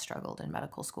person has struggled in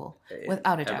medical school,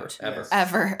 without a doubt. Ever.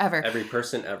 Every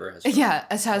person ever has struggled. Yeah,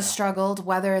 has struggled,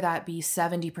 whether that be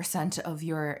 70% of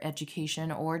your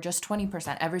education or just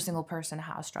 20%. Every single person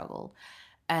has struggled.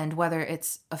 And whether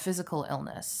it's a physical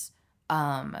illness,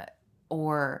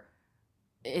 or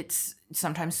it's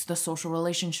sometimes the social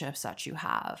relationships that you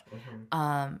have,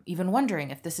 even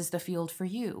wondering if this is the field for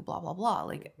you, blah, blah, blah.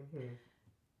 Like,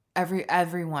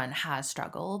 everyone has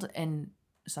struggled, and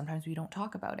sometimes we don't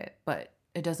talk about it, but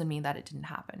it doesn't mean that it didn't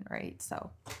happen, right?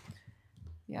 So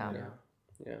yeah.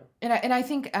 And I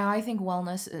think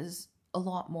wellness is a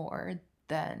lot more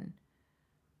than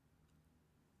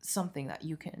something that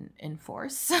you can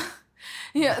enforce.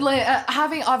 Like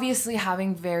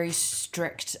having very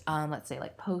strict let's say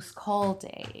like post-call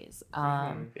days,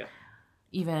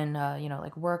 even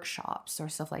like workshops or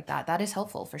stuff like that is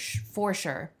helpful for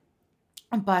sure.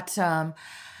 But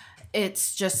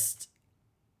it's just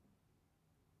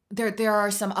there are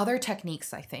some other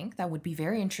techniques, I think, that would be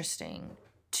very interesting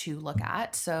to look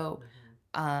at. So,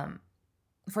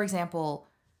 for example,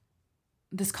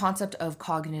 this concept of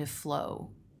cognitive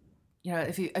flow you know,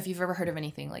 if you've ever heard of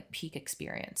anything like peak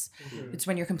experience, Mhm. it's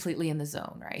when you're completely in the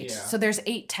zone, right? Yeah. So there's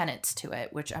 8 tenets to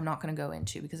it, which I'm not going to go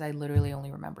into because I literally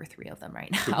only remember 3 of them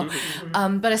right now.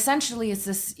 But essentially it's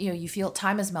this, you know, you feel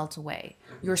time has melted away.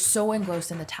 You're so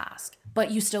engrossed in the task, but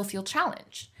you still feel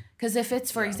challenged. Because if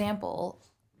it's, for example,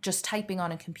 just typing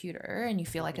on a computer and you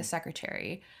feel like a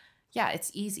secretary, yeah,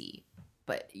 it's easy,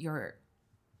 but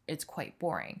it's quite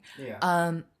boring.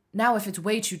 Yeah. Now, if it's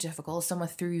way too difficult, someone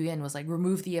threw you in, was like,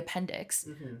 remove the appendix,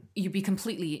 you'd be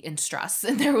completely in stress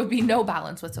and there would be no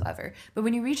balance whatsoever. But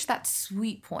when you reach that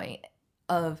sweet point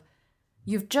of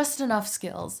you have just enough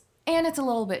skills and it's a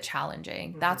little bit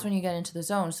challenging, that's when you get into the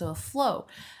zone. So a flow.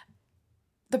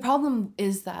 The problem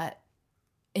is that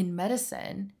in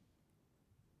medicine,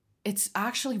 it's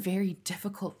actually very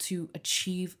difficult to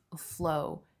achieve a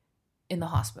flow in the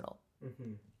hospital.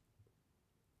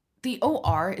 The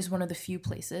OR is one of the few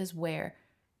places where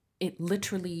it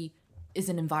literally is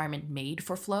an environment made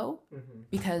for flow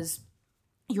because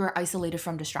you're isolated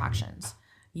from distractions.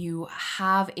 You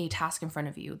have a task in front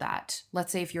of you that,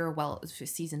 let's say if you're a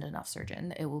seasoned enough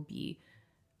surgeon, it will be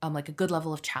like a good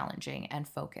level of challenging and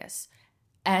focus.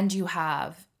 And you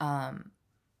have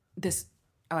this,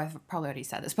 I've probably already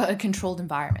said this, but a controlled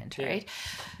environment, right?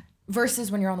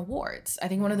 Versus when you're on the wards. I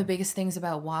think one of the biggest things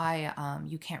about why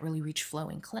you can't really reach flow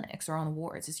in clinics or on the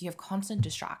wards is you have constant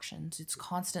distractions. It's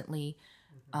constantly,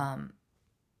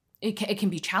 it can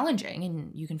be challenging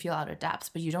and you can feel out of depth,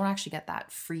 but you don't actually get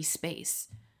that free space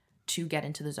to get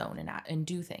into the zone and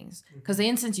do things. Because the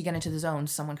instant you get into the zone,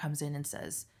 someone comes in and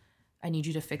says, I need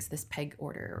you to fix this peg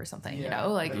order or something, you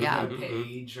know, like,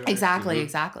 Page or...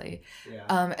 Exactly.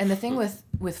 Yeah. And the thing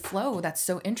with flow that's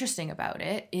so interesting about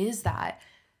it is that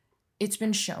it's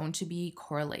been shown to be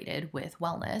correlated with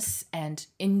wellness and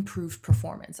improved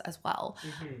performance as well.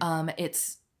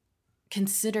 It's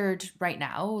considered right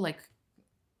now like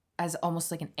as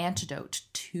almost like an antidote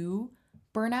to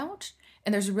burnout.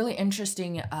 And there's a really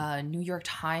interesting New York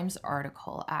Times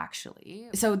article, actually.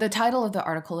 So the title of the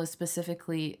article is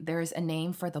specifically, there's a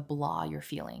name for the blah you're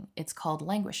feeling. It's called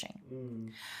languishing.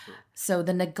 So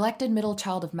the neglected middle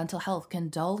child of mental health can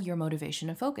dull your motivation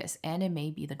and focus, and it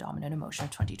may be the dominant emotion of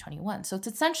 2021. So it's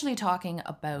essentially talking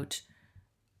about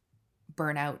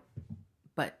burnout,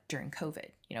 but during COVID.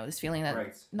 You know, this feeling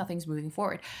that nothing's moving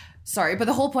forward. Sorry, but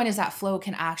the whole point is that flow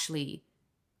can actually...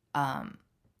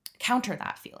 counter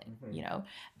that feeling, you know?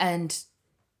 And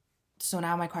so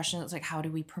now my question is like, how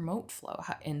do we promote flow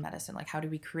in medicine? Like, how do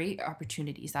we create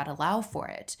opportunities that allow for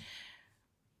it?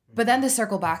 But then this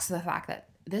circle back to the fact that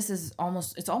it's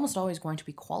almost always going to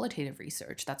be qualitative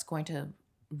research that's going to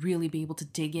really be able to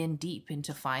dig in deep and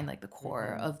to find like the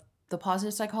core of the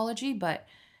positive psychology. But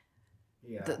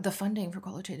the funding for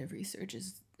qualitative research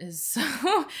is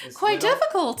quite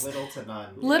difficult.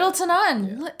 Little to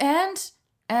none.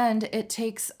 And it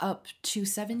takes up to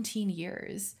 17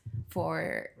 years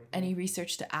for any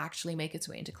research to actually make its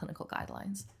way into clinical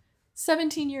guidelines.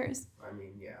 17 years. I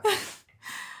mean,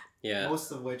 Yeah.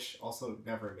 Most of which also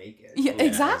never make it. Yeah,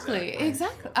 exactly.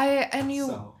 And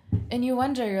you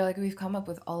wonder, you're like, we've come up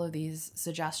with all of these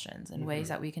suggestions and ways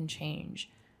that we can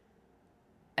change,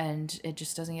 and it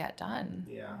just doesn't get done.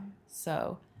 Yeah.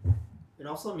 So it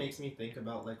also makes me think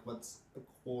about like what's the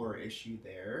core issue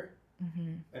there.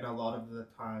 And a lot of the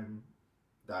time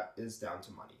that is down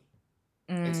to money.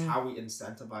 It's how we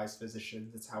incentivize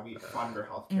physicians. It's how we fund our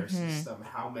healthcare system.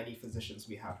 How many physicians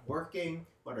we have working.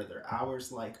 What are their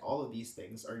hours like? All of these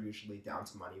things are usually down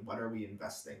to money. What are we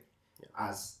investing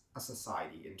as a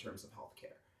society in terms of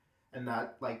healthcare? And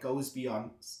that like goes beyond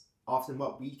often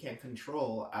what we can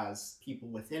control as people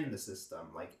within the system.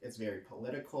 Like it's very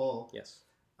political. Yes.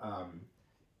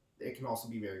 It can also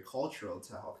be very cultural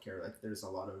to healthcare. Like there's a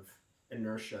lot of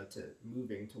inertia to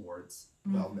moving towards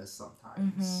wellness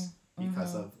sometimes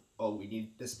because of we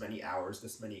need this many hours,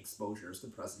 this many exposures to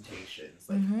presentations,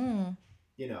 like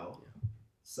you know.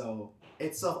 So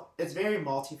it's very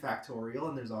multifactorial,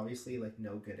 and there's obviously like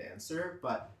no good answer,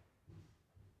 but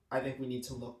I think we need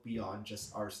to look beyond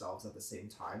just ourselves at the same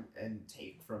time and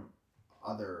take from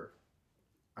other,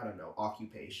 I don't know,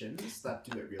 occupations that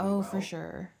do it really well. Oh, for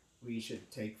sure. We should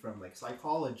take from like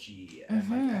psychology and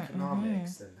like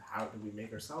economics and how do we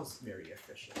make ourselves very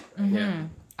efficient, right?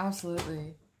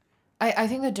 Absolutely. I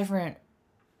think the different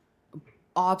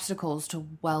obstacles to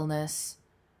wellness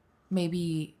may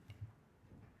be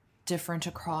different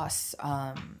across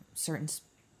certain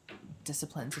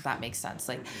disciplines, if that makes sense.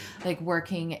 Like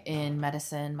working in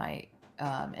medicine might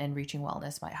and reaching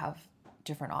wellness might have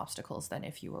different obstacles than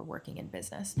if you were working in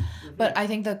business. But I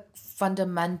think the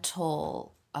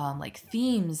fundamental like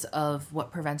themes of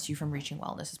what prevents you from reaching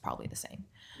wellness is probably the same.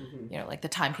 Mm-hmm. You know, like the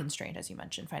time constraint, as you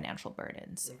mentioned, financial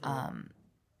burdens,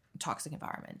 toxic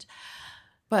environment.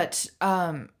 But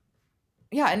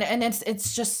yeah, and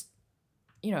it's just,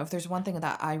 you know, if there's one thing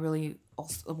that I really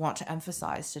also want to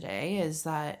emphasize today is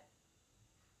that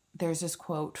there's this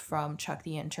quote from Chuck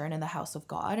the Intern in The House of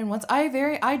God. And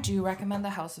I do recommend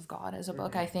The House of God as a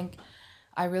book. I think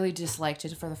I really disliked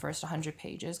it for the first 100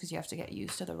 pages because you have to get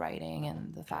used to the writing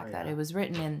and the fact that it was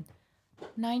written in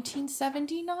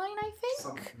 1979, I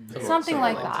think. Something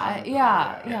like that.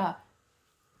 Yeah.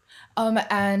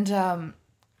 And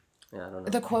Yeah, I don't know.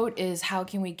 the quote is, "How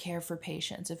can we care for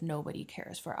patients if nobody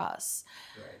cares for us?"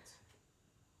 Right.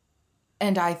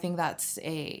 And I think it's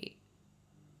a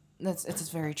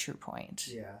very true point.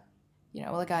 Yeah. You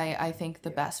know, like I think the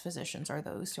best physicians are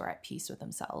those who are at peace with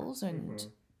themselves, and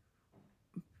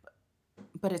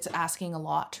but it's asking a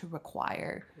lot to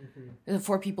require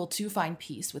for people to find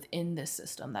peace within this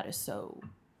system that is so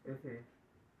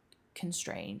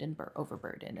constrained and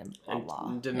overburdened and blah blah.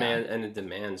 And it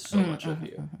demands so much of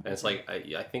you. And it's like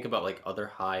I think about like other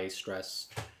high stress,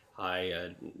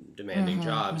 high demanding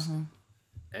jobs.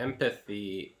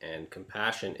 Empathy and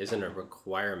compassion isn't a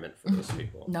requirement for those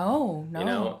people. No. You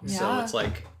know, so it's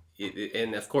like,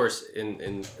 and of course,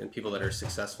 in people that are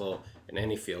successful in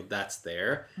any field, that's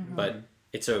there, but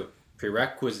it's a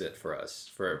prerequisite for us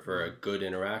for a good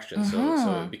interaction.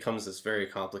 So it becomes this very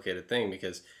complicated thing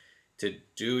because to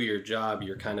do your job,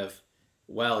 you're kind of,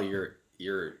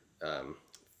 you're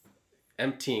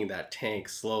emptying that tank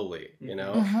slowly, you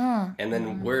know, and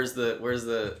then where's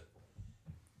the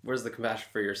compassion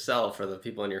for yourself or the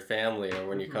people in your family or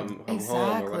when you come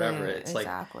home or whatever? It's like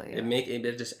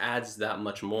it just adds that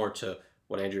much more to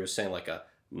what Andrew was saying, like a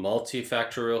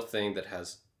multifactorial thing that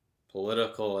has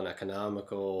political and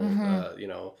economical you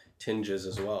know, tinges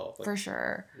as well. For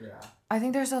sure. Yeah. I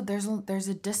think there's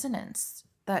a dissonance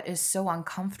that is so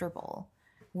uncomfortable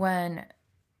when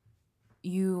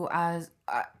you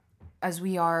as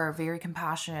we are very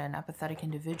compassionate and empathetic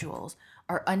individuals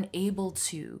are unable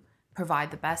to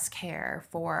provide the best care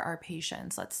for our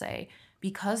patients, let's say,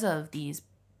 because of these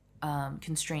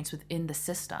constraints within the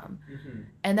system.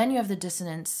 And then you have the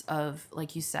dissonance of,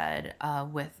 like you said,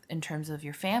 with in terms of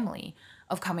your family,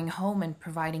 of coming home and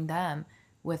providing them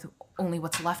with only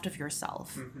what's left of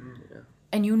yourself.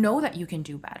 And you know that you can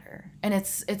do better. And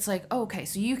it's like, okay,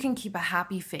 so you can keep a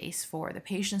happy face for the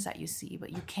patients that you see, but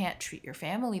you can't treat your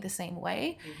family the same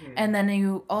way. And then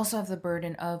you also have the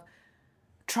burden of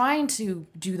trying to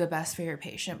do the best for your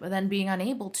patient, but then being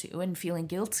unable to and feeling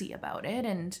guilty about it.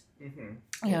 And,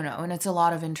 you know, and it's a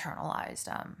lot of internalized.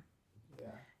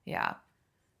 Yeah.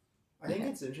 I think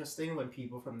it's interesting when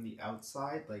people from the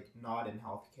outside, like not in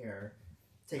healthcare,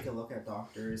 take a look at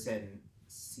doctors and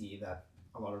see that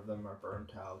a lot of them are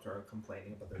burnt out or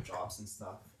complaining about their jobs and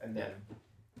stuff. And then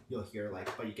you'll hear like,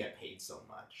 but you get paid so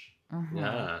much.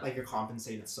 Yeah. Like you're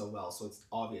compensated so well, so it's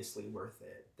obviously worth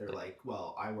it. They're like,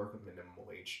 well, I work a minimum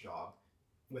wage job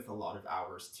with a lot of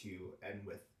hours too, and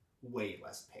with way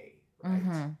less pay,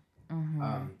 right?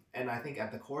 And I think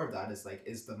at the core of that is like,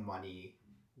 is the money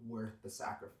worth the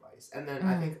sacrifice? And then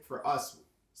I think for us,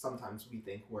 sometimes we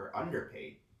think we're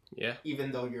underpaid. Yeah.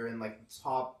 Even though you're in like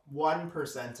top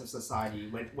 1% of society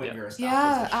when you're a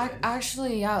staff physician.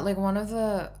 Actually, like one of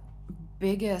the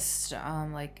biggest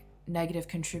like negative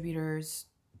contributors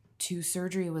to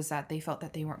surgery was that they felt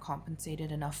that they weren't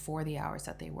compensated enough for the hours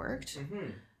that they worked.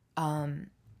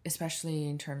 Especially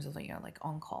in terms of like, you know, like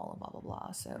on call and blah blah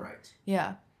blah. So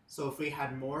yeah. So if we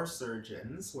had more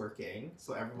surgeons working,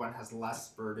 so everyone has less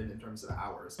burden in terms of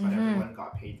hours, but everyone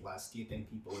got paid less, do you think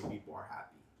people would be more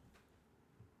happy?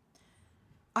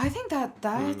 I think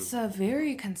that's a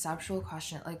very conceptual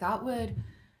question. Like that would,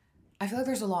 I feel like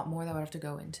there's a lot more that would have to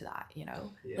go into that, you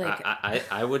know? Yeah. Like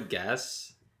I would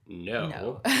guess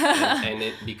no. and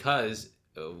it, because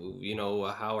you know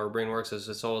how our brain works is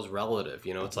it's always relative,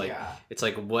 you know. It's like it's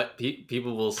like what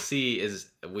people will see is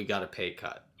we got a pay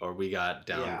cut or we got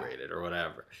downgraded or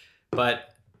whatever.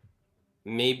 But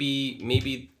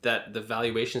maybe that the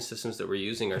valuation systems that we're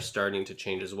using are starting to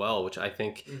change as well, which I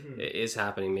think is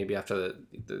happening. Maybe after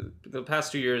the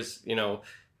past 2 years, you know,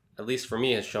 at least for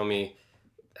me, has shown me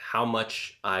how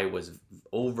much I was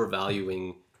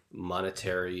overvaluing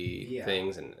monetary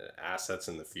things and assets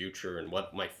in the future and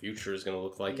what my future is going to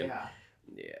look like. And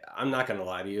I'm not going to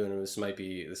lie to you, and this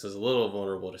is a little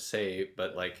vulnerable to say,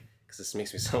 but like, because this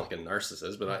makes me sound like a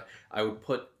narcissist, but I would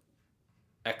put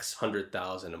X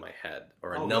 100,000 in my head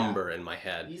or a number in my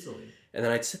head. Easily. And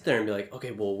then I'd sit there and be like,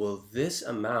 okay, well, will this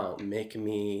amount make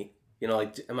me You know,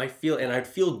 like, I'd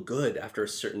feel good after a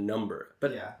certain number,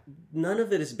 but Yeah. none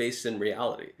of it is based in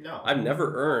reality. No. I've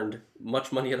never earned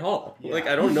much money at all. Yeah. Like,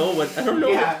 I don't know.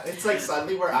 Yeah, it's like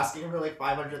suddenly we're asking for like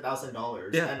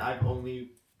 $500,000, Yeah. and I've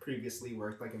only previously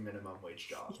worked like a minimum wage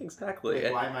job. Exactly.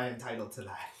 Like, why am I entitled to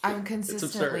that? I'm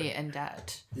consistently in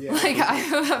debt. Yeah. Like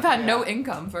I've had no Yeah.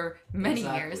 income for many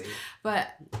years. Exactly. But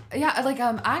yeah, like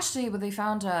actually what they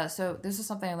found so this is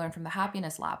something I learned from the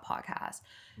Happiness Lab podcast.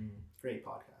 Great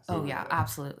podcast. Oh yeah,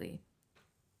 absolutely.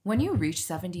 When you reach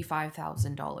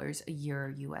 $75,000 a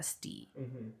year USD,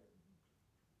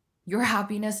 your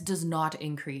happiness does not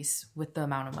increase with the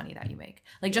amount of money that you make.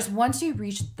 Like just once you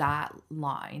reach that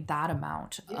line, that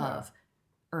amount of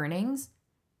earnings,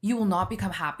 you will not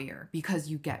become happier because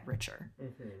you get richer.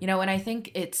 You know, and I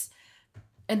think it's,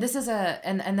 and this is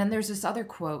and then there's this other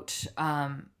quote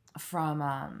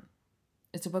from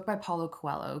it's a book by Paulo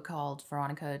Coelho called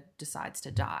Veronica Decides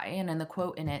to Die. And then the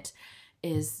quote in it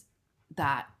is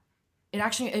that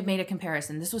it made a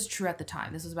comparison. This was true at the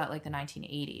time. This was about like the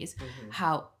 1980s,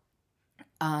 how,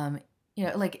 you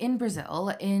know, like in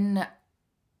Brazil,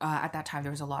 at that time,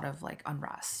 there was a lot of like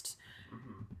unrest.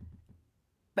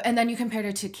 And then you compared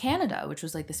it to Canada, which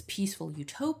was like this peaceful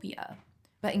utopia.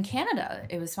 But in Canada,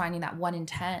 it was finding that 1 in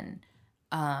 10.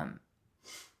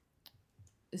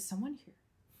 Is someone here?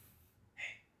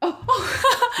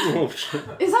 Oh,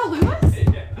 is that Lewis?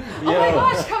 Oh my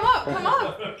gosh, come up.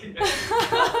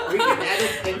 We can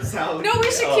edit things out. No,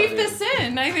 we should keep this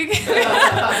in, I think.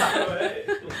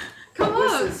 Come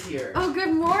up. This is here. Oh,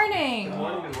 good morning. Good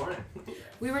morning.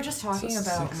 We were just talking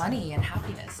about money and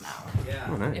happiness now. Yeah.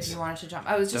 Oh, nice. If you wanted to jump.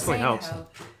 I was just Definitely saying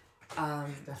helps. how...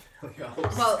 Definitely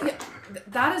helps. Well, yeah,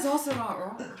 that is also not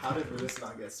wrong. How did Lewis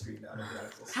not get screened out of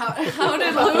medical school? How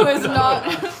did Lewis not...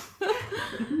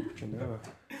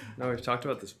 No, we've talked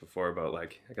about this before about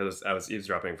like, I was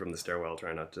eavesdropping from the stairwell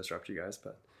trying not to disrupt you guys,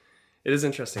 but it is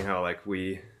interesting how like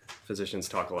we physicians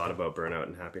talk a lot about burnout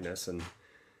and happiness and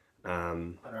But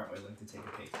aren't willing to take a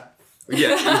pay cut?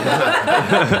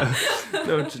 yeah.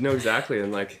 No, exactly.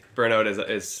 And like burnout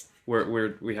is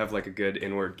we have like a good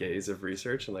inward gaze of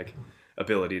research and like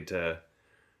ability to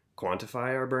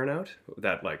quantify our burnout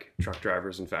that like truck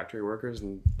drivers and factory workers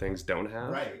and things don't have.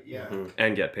 Right, yeah.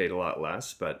 And get paid a lot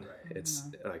less, but Right. it's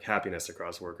like happiness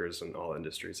across workers in all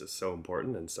industries is so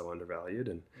important and so undervalued,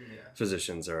 and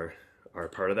physicians are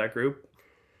part of that group,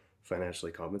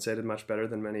 financially compensated much better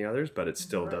than many others, but it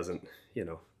still doesn't, you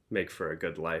know, make for a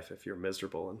good life if you're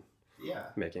miserable and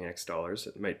making X dollars.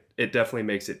 It definitely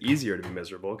makes it easier to be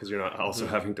miserable because you're not also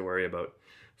having to worry about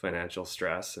financial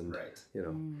stress and you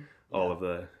know all of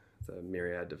the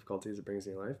myriad difficulties it brings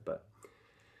in your life. But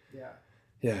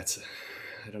it's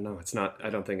I don't know, it's not, I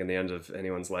don't think in the end of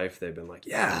anyone's life they've been like,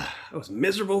 yeah, I was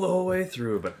miserable the whole way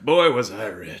through, but boy was I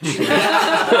rich.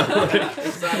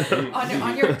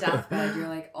 On your deathbed, you're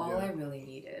like, all I really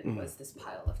needed was this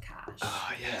pile of cash.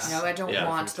 Oh, yes. You know, I don't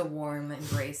want the warm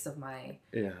embrace of my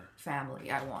family.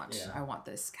 I want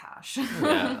this cash.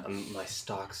 My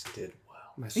stocks did well.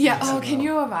 Can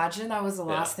you imagine? That was the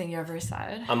last thing you ever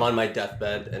said. I'm on my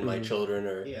deathbed and my children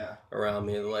are around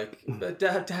me. They're like,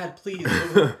 Dad, please.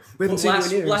 We haven't seen you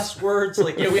in years. Last words.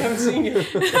 Like, we haven't seen you.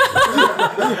 What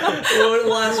are the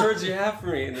last words you have for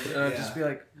me? And I'd just be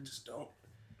like, just don't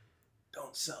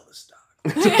sell the stock.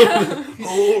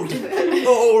 Hold,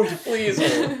 please.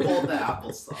 Hold the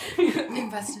Apple stock.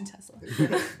 Invest in Tesla.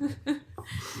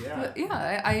 But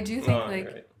I do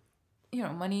think you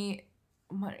know, money,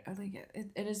 I think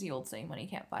it is the old saying, money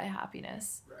can't buy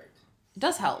happiness. Right. It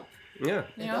does help. Yeah.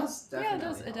 You know? Does definitely it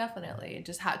does. help. It definitely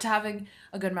just to having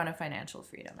a good amount of financial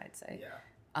freedom, I'd say.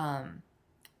 Yeah.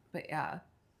 But yeah.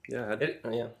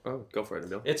 Yeah. Oh, go for it,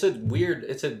 Bill. It's a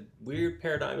weird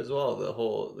paradigm as well. The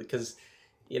whole, because,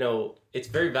 you know, it's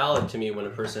very valid to me when a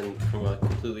person from a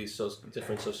completely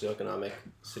different socioeconomic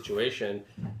situation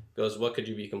goes, "What could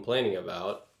you be complaining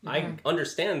about?" I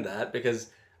understand that because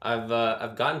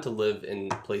I've gotten to live in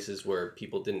places where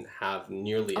people didn't have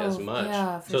nearly as much.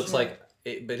 Yeah, so it's like,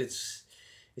 but it's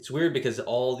weird because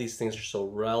all these things are so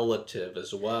relative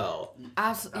as well.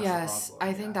 Absolutely, yes.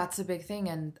 I think that's a big thing,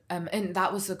 and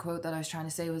that was the quote that I was trying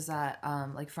to say was that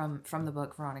like from the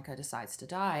book Veronica Decides to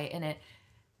Die, and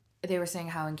they were saying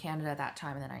how in Canada at that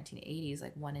time in the 1980s,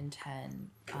 like 1 in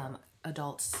 10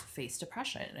 adults face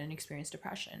depression and experience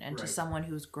depression, and to someone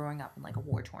who's growing up in like a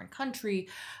war-torn country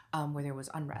where there was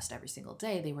unrest every single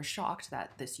day, they were shocked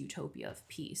that this utopia of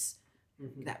peace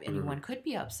that anyone could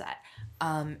be upset.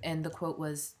 And the quote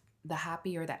was, "The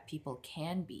happier that people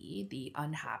can be, the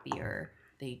unhappier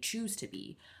they choose to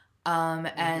be."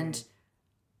 And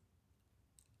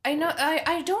I know.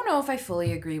 I don't know if I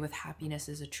fully agree with happiness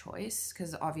as a choice,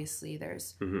 because obviously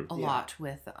there's a lot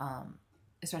with,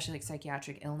 especially like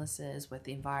psychiatric illnesses, with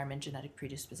the environment, genetic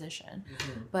predisposition.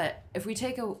 But if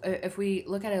we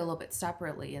look at it a little bit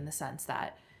separately, in the sense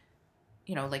that,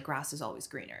 like grass is always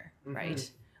greener,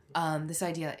 right? This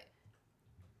idea,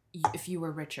 if you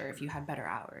were richer, if you had better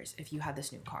hours, if you had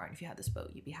this new car, and if you had this boat,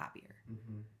 you'd be happier.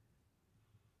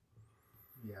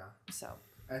 Yeah. So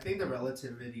I think the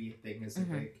relativity thing is a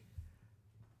big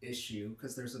issue,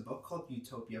 because there's a book called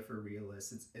Utopia for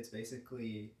Realists. It's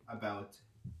basically about,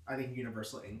 I think,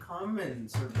 universal income and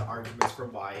sort of the arguments for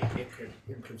why it could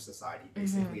improve society,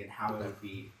 basically, and how it would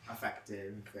be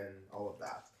effective and all of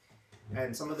that.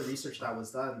 And some of the research that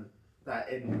was done, that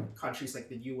in countries like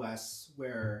the US,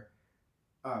 where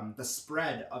the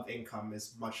spread of income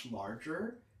is much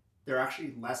larger, they're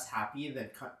actually less happy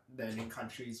than in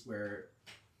countries where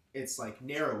it's like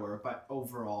narrower, but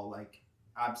overall like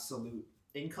absolute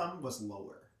income was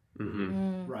lower,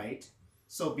 right?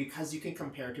 So because you can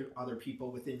compare to other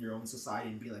people within your own society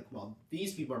and be like, well,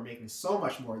 these people are making so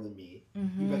much more than me,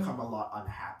 you become a lot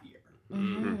unhappier,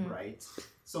 right?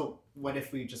 So what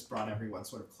if we just brought everyone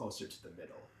sort of closer to the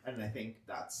middle? And I think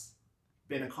that's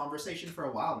been a conversation for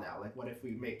a while now. Like, what if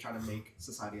we try to make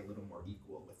society a little more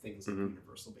equal with things like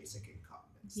universal basic income?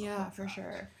 Yeah, for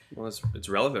sure. Well, it's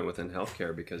relevant within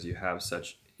healthcare, because you have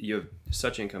such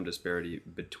income disparity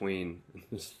between,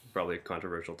 this is probably a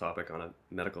controversial topic on a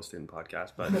medical student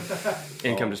podcast, but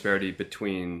income disparity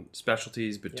between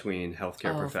specialties, between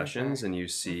healthcare professions, and you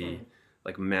see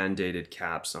like mandated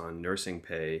caps on nursing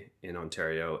pay in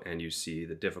Ontario, and you see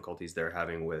the difficulties they're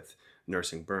having with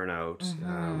nursing burnout,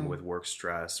 with work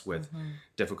stress, with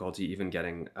difficulty even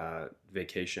getting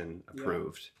vacation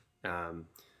approved. I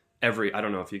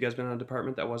don't know if you guys been in a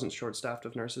department that wasn't short-staffed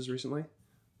of nurses recently,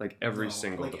 like every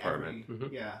single department.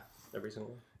 Every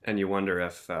single one. And you wonder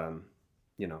if,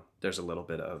 there's a little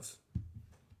bit of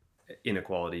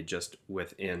inequality just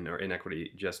within, or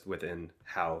inequity just within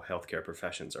how healthcare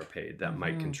professions are paid that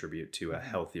might contribute to a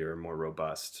healthier, more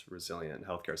robust, resilient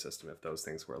healthcare system if those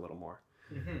things were a little more.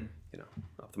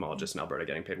 Ophthalmologists in Alberta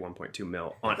getting paid 1.2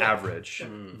 mil on average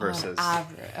versus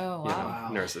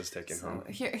nurses taking home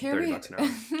 $30 an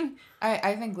hour.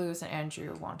 I think Lewis and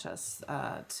Andrew want us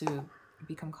to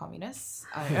become communists.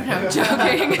 I'm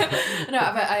joking.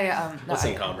 No, but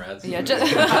listen, comrades. Yeah,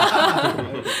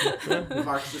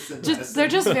 Marxist. They're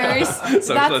just very.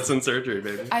 Socialists in surgery,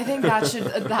 baby. I think that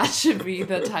should be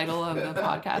the title of the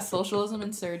podcast: Socialism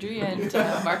in Surgery and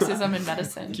Marxism in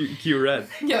Medicine. Q red.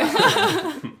 Yeah.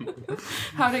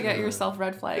 How to get yourself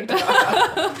red flagged.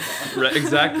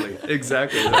 Exactly.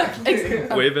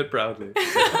 Wave it proudly.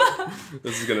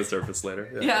 This is gonna surface later.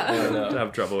 Yeah. And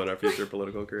have trouble in our future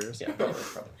political careers. Yeah, probably.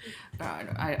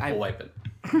 I We'll wipe it.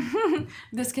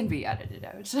 This can be edited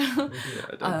out.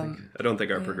 I don't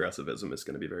think our progressivism is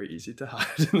going to be very easy to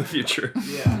hide in the future.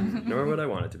 Nor would I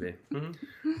want it to be.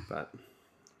 But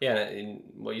and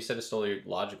what you said is totally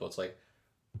logical. It's like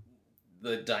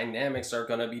the dynamics are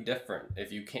going to be different.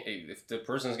 If the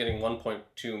person's getting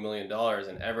 $1.2 million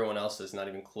and everyone else is not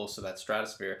even close to that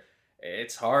stratosphere,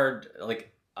 it's hard.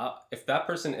 Like if that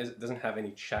person doesn't have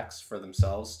any checks for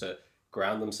themselves to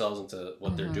ground themselves into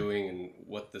what they're doing and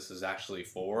what this is actually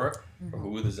for, or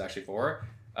who this is actually for,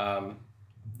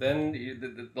 then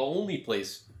the only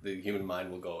place the human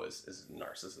mind will go is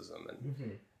narcissism,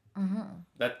 and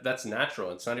that's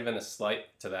natural. It's not even a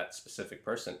slight to that specific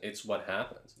person. It's what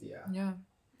happens. Yeah.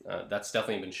 That's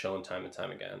definitely been shown time and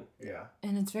time again. Yeah.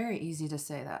 And it's very easy to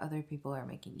say that other people are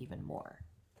making even more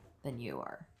than you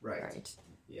are. Right.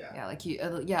 Yeah.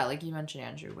 Yeah, like you mentioned,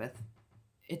 Andrew, with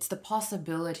it's the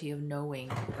possibility of knowing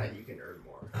that you can earn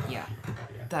more. Yeah.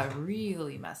 That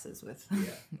really messes with.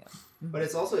 But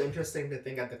it's also interesting to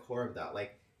think at the core of that,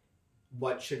 like,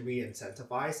 what should we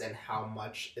incentivize and how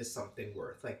much is something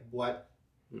worth? Like, what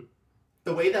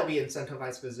the way that we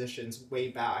incentivize physicians way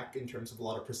back in terms of a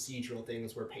lot of procedural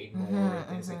things, we're paid more and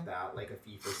things like that, like a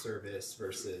fee for service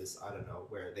versus, I don't know,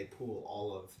 where they pool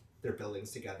all of their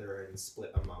billings together and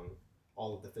split among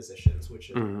all of the physicians,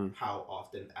 which is how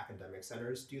often academic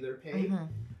centers do their pay.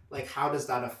 Like, how does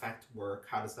that affect work?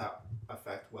 How does that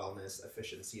affect wellness,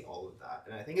 efficiency, all of that?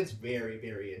 And I think it's very,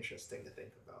 very interesting to think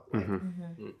about. Like,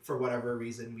 for whatever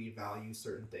reason, we value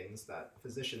certain things that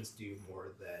physicians do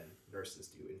more than nurses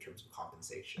do in terms of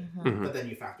compensation. But then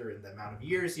you factor in the amount of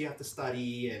years you have to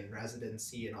study and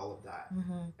residency and all of that.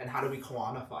 And how do we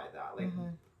quantify that? Like,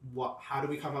 how do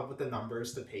we come up with the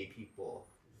numbers to pay people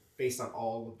based on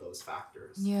all of those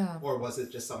factors? Yeah. Or was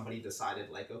it just somebody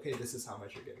decided, like, okay, this is how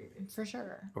much you're getting paid? For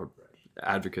sure. Or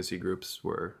advocacy groups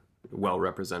were well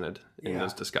represented in Yeah.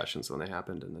 those discussions when they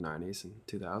happened in the 90s and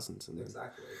 2000s. And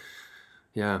Exactly.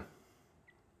 yeah.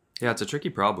 Yeah, it's a tricky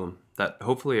problem that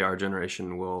hopefully our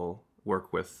generation will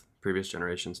work with previous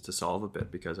generations to solve a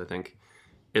bit, because I think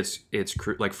it's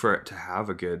like for it to have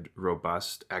a good,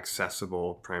 robust,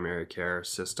 accessible primary care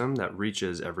system that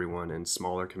reaches everyone in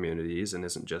smaller communities and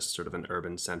isn't just sort of an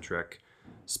urban-centric,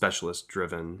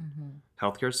 specialist-driven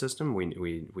healthcare system.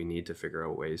 We need to figure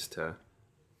out ways to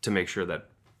make sure that,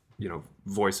 you know,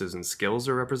 voices and skills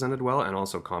are represented well and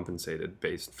also compensated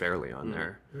based fairly on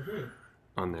their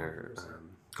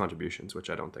contributions, which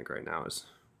I don't think right now is.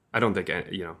 I don't think,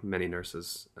 you know, many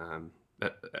nurses,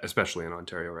 especially in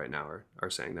Ontario right now, are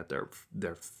saying that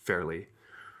they're fairly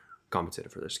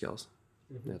compensated for their skills.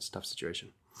 It's a tough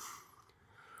situation.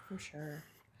 For sure.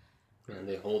 And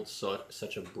they hold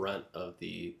such a brunt of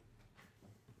the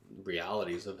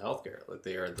realities of healthcare. Like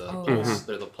they are the pulse.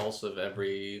 They're the pulse of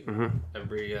every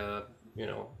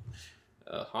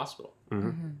hospital.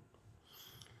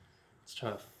 It's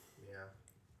tough. Yeah.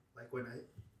 Like when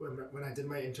I did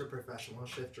my interprofessional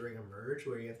shift during a merge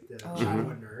where you have to shadow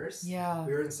a nurse. Yeah.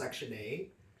 We were in Section A.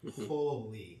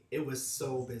 Holy, it was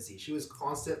so busy. She was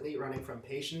constantly running from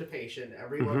patient to patient.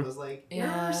 Everyone was like,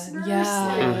 nurse, nurse,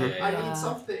 like, I need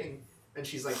something. And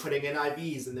she's like putting in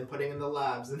IVs and then putting in the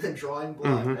labs and then drawing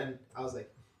blood. And I was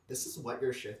like, this is what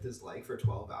your shift is like for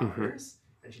 12 hours?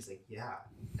 And she's like, yeah.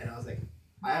 And I was like,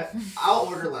 I'll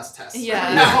order less tests.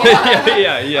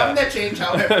 Yeah. Yeah. I'm gonna change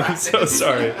how I practice. I'm so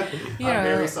sorry. I'm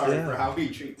very sorry for how we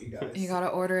treat you guys. You gotta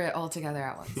order it all together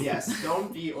at once. Yes,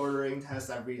 don't be ordering tests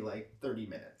every like 30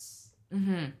 minutes.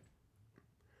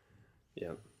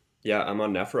 Yeah, I'm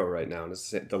on Nephro right now, and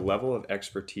it's the level of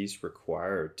expertise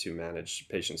required to manage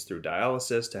patients through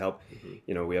dialysis to help.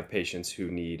 You know, we have patients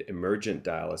who need emergent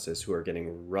dialysis who are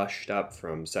getting rushed up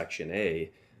from Section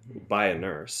A by a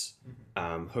nurse,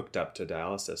 hooked up to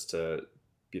dialysis to,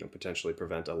 you know, potentially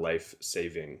prevent a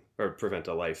life-threatening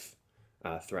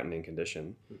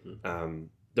condition.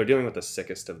 They're dealing with the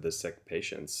sickest of the sick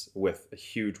patients with a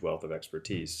huge wealth of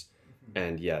expertise,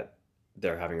 and yet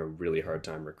they're having a really hard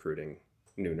time recruiting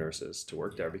new nurses to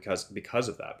work there because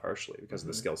of that, partially because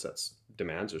the skill sets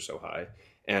demands are so high,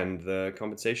 and the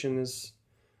compensation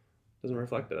doesn't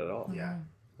reflect it at all. Yeah.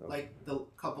 Like the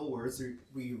couple words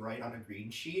we write on a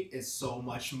green sheet is so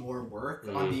much more work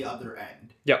on the other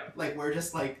end. Yep. Like we're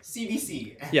just like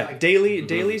CBC. And Yeah, like, daily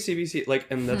CBC, like,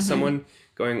 and that's someone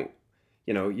going,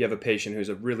 you know, you have a patient who's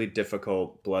a really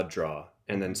difficult blood draw,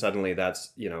 and then suddenly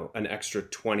that's, you know, an extra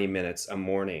 20 minutes a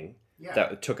morning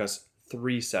that took us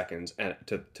 3 seconds and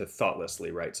to thoughtlessly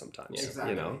write sometimes.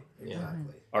 Exactly. You know,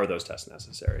 Exactly. are those tests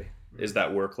necessary? Is that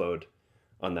workload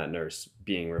on that nurse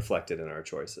being reflected in our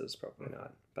choices? Probably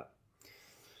not. But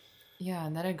Yeah,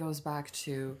 and then it goes back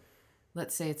to,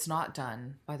 let's say it's not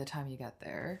done by the time you get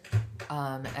there,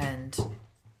 and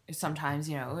sometimes,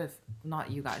 you know, if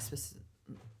not you guys,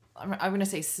 I'm going to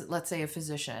say, let's say a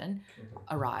physician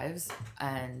arrives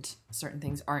and certain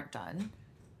things aren't done,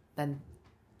 then,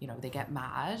 you know, they get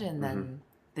mad, and then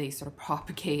they sort of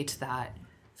propagate that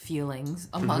feelings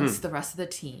amongst the rest of the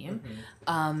team,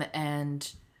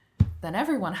 and then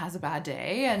everyone has a bad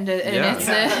day, and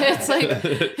it's like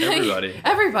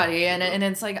everybody, and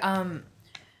it's like,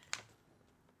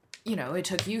 you know, it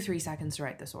took you 3 seconds to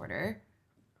write this order,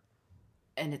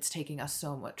 and it's taking us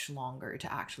so much longer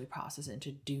to actually process and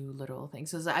to do little things.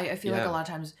 So I feel like a lot of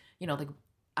times, you know, like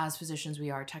as physicians,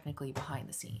 we are technically behind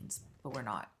the scenes, but we're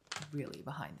not really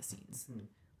behind the scenes.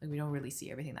 Like we don't really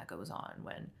see everything that goes on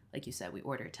when, like you said, we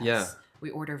order tests, we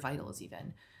order vitals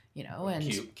even, you know, and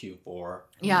Q4.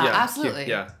 Yeah, absolutely.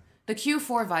 Yeah. The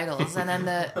Q4 vitals, and then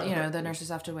the nurses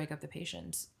have to wake up the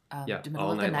patients the middle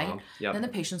all of the night. long. Yep. Then the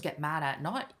patients get mad at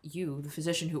not you, the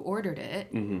physician who ordered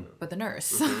it, but the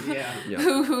nurse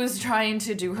who's trying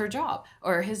to do her job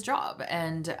or his job,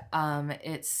 and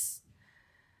it's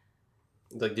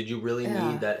like, did you really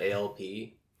need that ALP?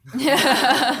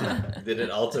 Yeah. Did it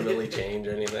ultimately change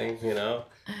anything? You know.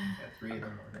 At 3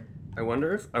 a.m. I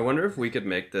wonder if we could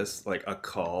make this like a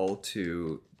call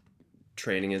to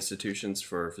training institutions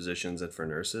for physicians and for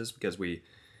nurses, because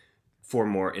for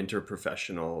more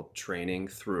interprofessional training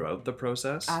throughout the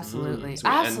process. Absolutely. So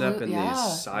we end up in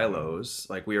these silos.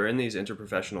 Like, we are in these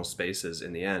interprofessional spaces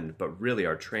in the end, but really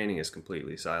our training is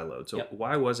completely siloed. So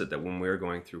why was it that when we were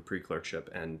going through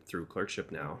pre-clerkship and through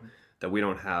clerkship now, that we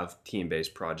don't have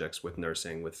team-based projects with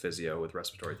nursing, with physio, with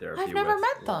respiratory therapy? I've never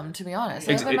met them, to be honest.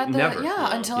 I haven't met them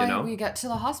until we get to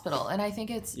the hospital, and I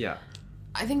think it's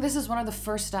I think this is one of the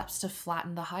first steps to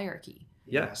flatten the hierarchy.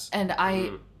 Yes. And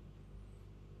I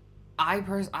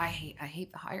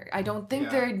hate the hierarchy. I don't think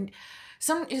they're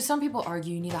some people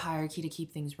argue you need a hierarchy to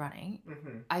keep things running.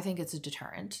 Mm-hmm. I think it's a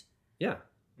deterrent. Yeah.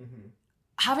 Mm-hmm.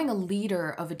 Having a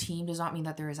leader of a team does not mean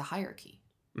that there is a hierarchy.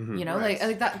 Mhm. You know, Right.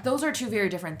 like that. Those are two very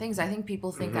different things. I think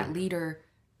people think Mm-hmm. that leader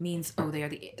means they are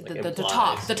the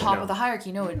implies, top no. of the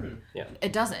hierarchy. No, Yeah.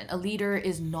 it doesn't. A leader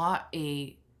is not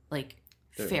a like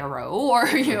They're- pharaoh or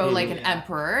like an Yeah.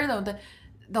 emperor. No,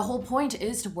 the whole point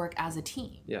is to work as a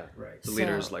team. Yeah. Right. The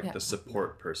leader is So, like yeah. the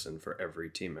support person for every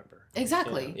team member.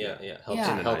 Exactly. Yeah. Yeah. In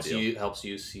an Helps ideal.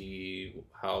 you see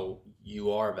how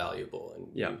you are valuable, and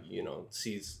Yeah.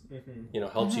 sees Mm-hmm.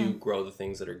 helps you grow the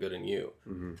things that are good in you.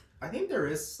 Mm-hmm. I think there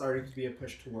is starting to be a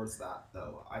push towards that,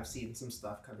 though. I've seen some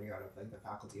stuff coming out of like the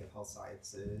Faculty of Health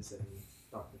Sciences and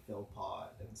Dr. Phil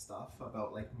Pott and stuff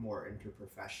about like more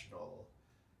interprofessional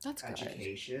That's good.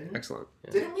 education. Excellent.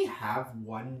 Didn't we have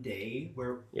one day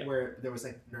where Yeah. where there was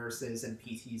like nurses and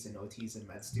PTs and OTs and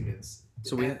med students,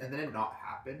 So and, we- and then it not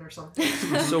happen or something?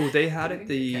 So they had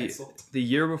Didn't it get canceled? the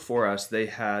year before us. They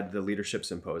had the leadership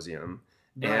symposium,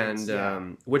 Right, and yeah.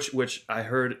 which I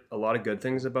heard a lot of good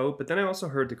things about. But then I also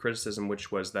heard the criticism,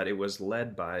 which was that it was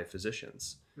led by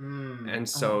physicians, Mm. and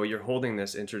so you're holding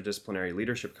this interdisciplinary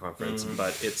leadership conference,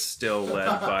 but it's still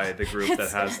led by the group that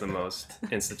It's- has the most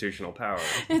institutional power.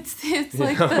 It's You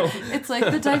like know? it's like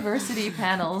the diversity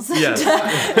panels. Yes.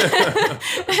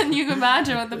 And you can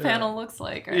imagine what the panel looks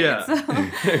like, right? Yeah, So,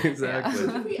 exactly. So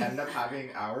did we end up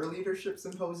having our leadership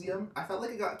symposium? I felt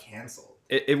like it got canceled.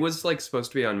 It was like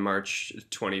supposed to be on March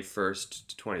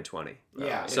 21st, 2020.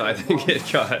 Yeah. So I think it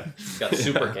got Got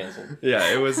super canceled.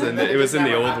 Yeah, it was And in then it was just in the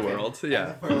never old happened. world. And Yeah.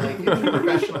 then we're like,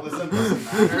 interprofessionalism doesn't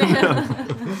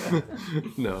matter.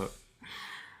 No.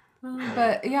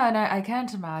 but yeah, and I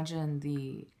can't imagine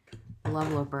the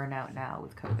level of burnout now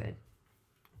with COVID.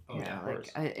 Oh, Yeah, of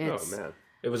like course. it's Oh man.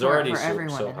 It was for already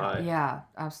everyone. so high. Yeah,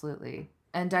 absolutely.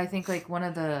 And I think like one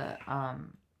of the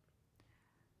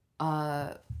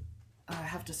I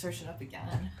have to search it up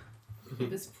again.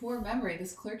 This poor memory,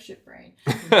 this clerkship brain.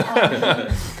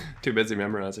 Too busy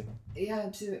memorizing. Yeah,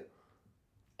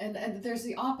 and there's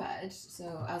the op-ed.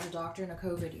 So as a doctor in a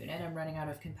COVID unit, I'm running out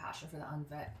of compassion for the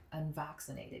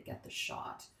unvaccinated. Get the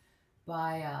shot,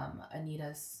 by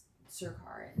Anita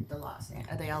Surkar in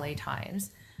the LA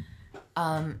Times.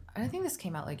 I think this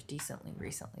came out like decently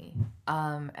recently,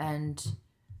 and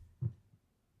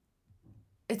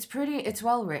it's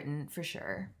well written for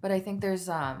sure. But I think there's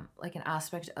like an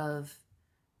aspect of,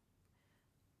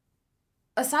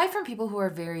 aside from people who are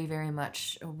very, very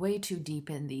much way too deep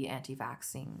in the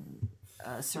anti-vaxxing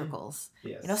circles,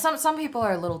 Yes. you know, some people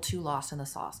are a little too lost in the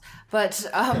sauce. But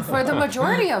for the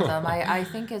majority of them, I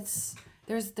think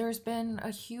there's been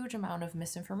a huge amount of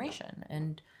misinformation.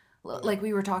 And like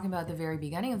we were talking about at the very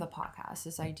beginning of the podcast,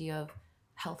 this idea of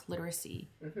health literacy,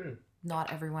 Mhm.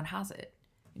 not everyone has it.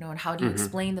 You know, and how do you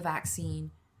explain the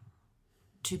vaccine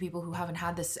to people who haven't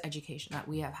had this education that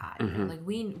we have had? You know, like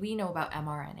we know about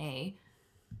mRNA.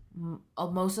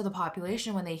 Most of the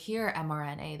population, when they hear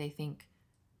mRNA, they think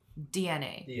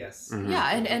DNA. Yes. Yeah,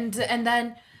 and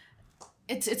then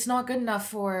it's not good enough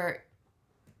for,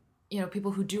 you know,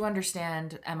 people who do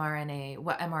understand mRNA,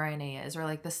 what mRNA is, or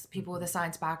like this people with a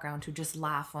science background who just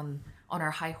laugh on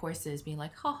our high horses, being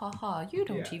like, ha ha ha, you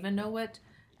don't Yeah. even know what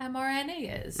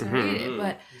mRNA is, right?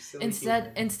 But You silly instead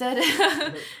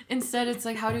human. instead it's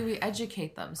like, how do we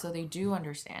educate them so they do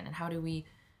understand, and how do we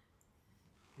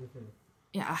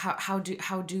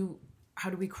how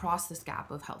do we cross this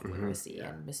gap of health literacy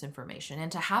and misinformation,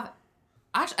 and to have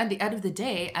actually at the end of the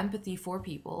day empathy for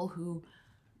people who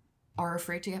are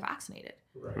afraid to get vaccinated.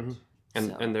 Right.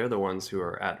 And they're the ones who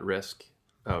are at risk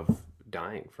of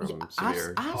dying from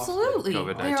severe. Absolutely,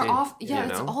 COVID-19, they're off. Yeah, you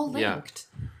it's know? all Yeah. linked.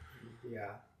 Yeah.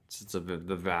 It's the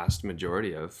vast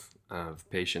majority of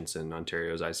patients in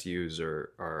Ontario's ICUs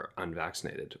are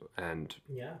unvaccinated, and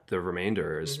Yeah. the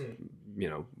remainder is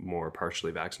more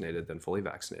partially vaccinated than fully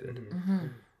vaccinated. Mm-hmm.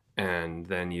 And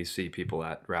then you see people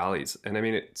at rallies, and I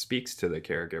mean, it speaks to the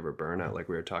caregiver burnout, like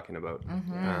we were talking about.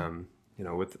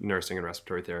 With nursing and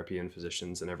respiratory therapy and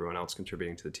physicians and everyone else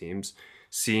contributing to the teams,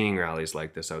 seeing rallies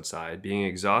like this outside, being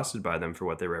exhausted by them for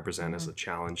what they represent as a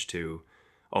challenge to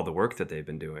all the work that they've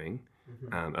been doing,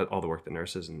 all the work that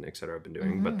nurses and et cetera have been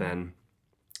doing. But then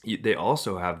they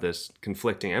also have this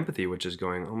conflicting empathy, which is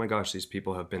going, oh my gosh, these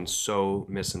people have been so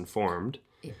misinformed.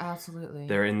 Absolutely.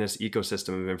 They're in this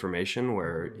ecosystem of information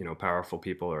where, powerful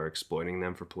people are exploiting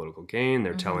them for political gain.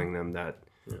 They're telling them that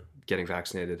getting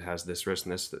vaccinated has this risk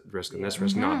and this risk and this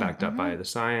risk, not backed up by the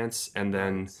science. And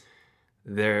then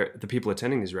the people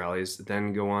attending these rallies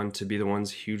then go on to be the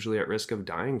ones hugely at risk of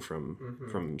dying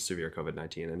from severe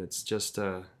COVID-19. And it's just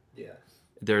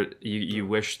Yeah. you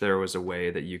wish there was a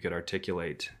way that you could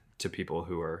articulate to people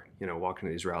who are, you know, walking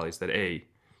to these rallies that A, you're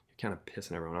kind of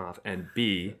pissing everyone off, and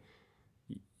B,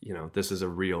 you know, this is a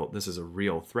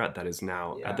real threat that is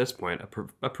now at this point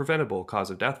a preventable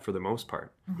cause of death for the most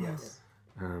part. Yes.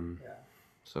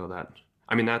 So that,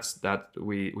 I mean,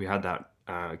 we had that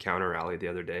counter rally the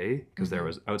other day because there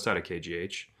was outside of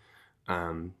KGH,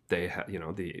 they had, you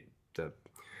know,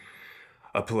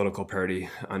 a political party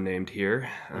unnamed here,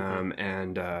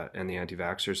 and the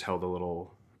anti-vaxxers held a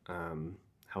little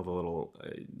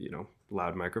you know,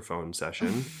 loud microphone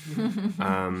session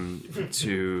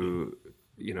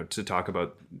to talk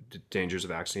about the dangers of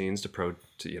vaccines, to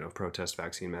protest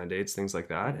vaccine mandates, things like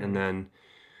that. And then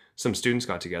some students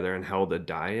got together and held a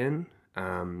die-in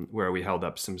where we held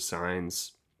up some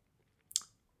signs,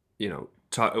 you know,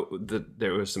 they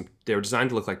were designed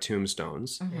to look like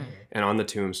tombstones, and on the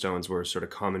tombstones were sort of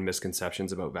common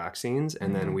misconceptions about vaccines,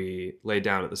 and then we laid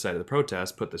down at the site of the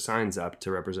protest, put the signs up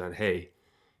to represent, hey,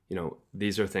 you know,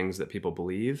 these are things that people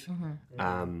believe.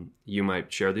 You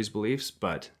might share these beliefs,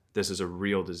 but this is a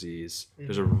real disease.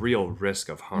 There's a real risk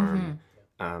of harm.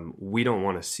 We don't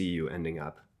want to see you ending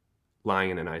up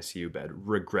lying in an ICU bed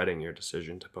regretting your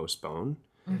decision to postpone,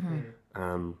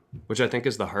 which I think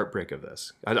is the heartbreak of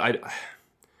this.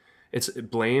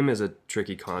 Blame is a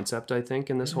tricky concept, I think,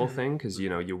 in this whole thing, because, you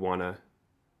know, you want to,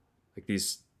 like,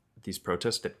 these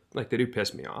protests, they do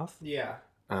piss me off. Yeah.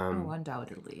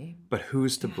 Undoubtedly. But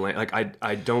who's to blame? Like,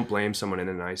 I don't blame someone in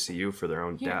an ICU for their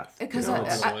own death. Because like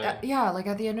at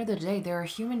the end of the day, they are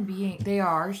human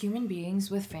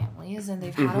beings with families, and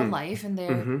they've had a life, and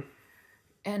they're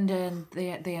and then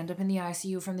they end up in the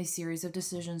ICU from these series of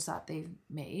decisions that they've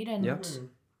made, and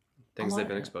things they've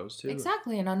been exposed to.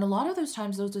 Exactly, and a lot of those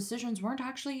times, those decisions weren't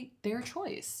actually their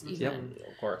choice. Even.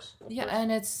 Of course.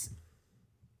 And it's.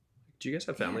 Do you guys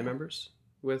have family members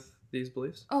with these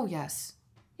beliefs? Oh yes.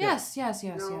 Yes.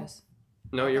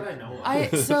 No, you're.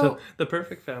 So the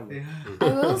perfect family. I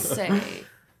will say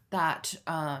that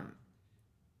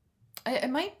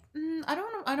it might. I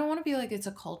don't want to be like it's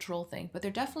a cultural thing, but there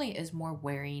definitely is more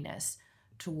wariness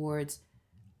towards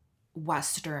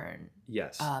Western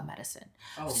medicine.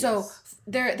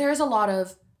 There's a lot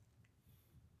of,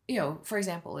 you know, for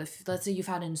example, if let's say you've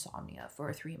had insomnia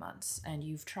for 3 months and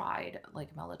you've tried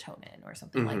like melatonin or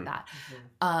something like that,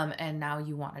 and now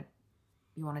you want to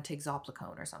take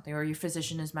Zopiclone or something, or your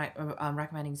physician is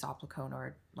recommending Zopiclone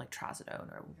or like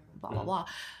Trazodone or blah blah blah.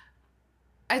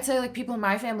 I'd say like people in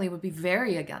my family would be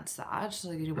very against that. So,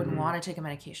 like, they wouldn't want to take a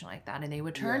medication like that, and they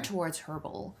would turn towards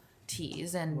herbal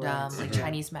teas and like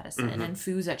Chinese medicine and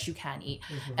foods that you can eat.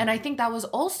 And I think that was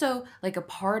also like a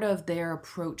part of their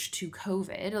approach to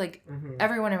COVID. Like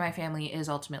everyone in my family is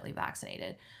ultimately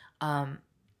vaccinated. My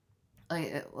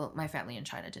family in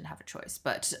China didn't have a choice,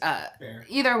 but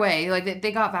either way, like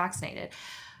they got vaccinated.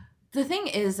 The thing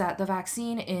is that the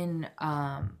vaccine in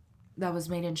that was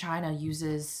made in China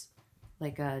uses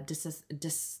like a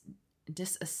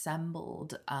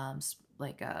disassembled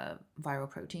viral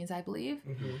proteins, I believe.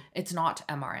 It's not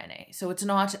mRNA, so it's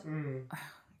not.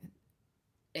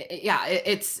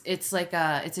 It's like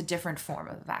it's a different form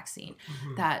of vaccine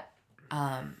that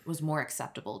was more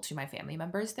acceptable to my family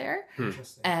members there,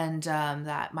 and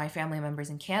that my family members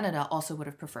in Canada also would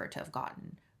have preferred to have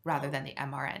gotten rather than the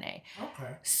mRNA.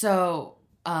 Okay. So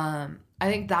I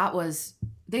think that was.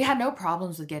 They had no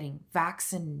problems with getting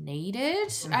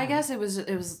vaccinated. I guess it was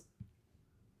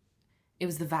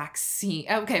the vaccine.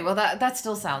 Okay, well that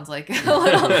still sounds like a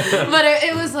little, but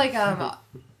it was like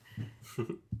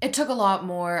it took a lot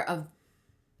more of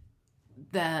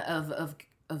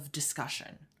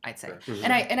discussion, I'd say.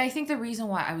 And I think the reason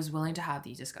why I was willing to have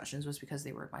these discussions was because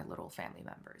they were my little family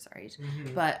members, right?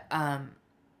 But a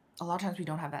lot of times we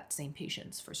don't have that same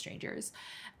patience for strangers,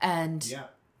 and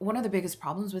one of the biggest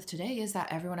problems with today is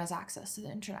that everyone has access to the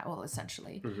internet. Well,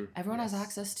 essentially, everyone has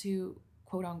access to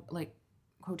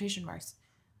quotation marks,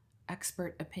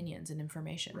 expert opinions and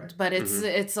information. Right. But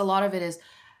it's a lot of it is,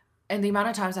 and the amount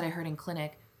of times that I heard in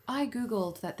clinic, I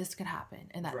Googled that this could happen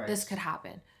and that this could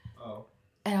happen. Oh.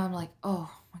 And I'm like,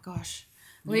 oh my gosh.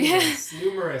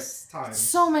 Numerous times.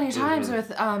 So many times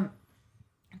with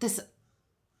this.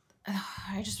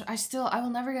 I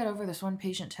will never get over this one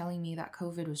patient telling me that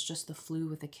COVID was just the flu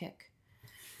with a kick.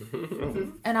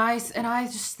 and I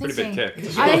just thinking, pretty big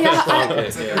kick.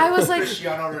 I was like,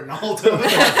 Cristiano Ronaldo.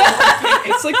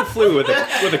 It's like the flu with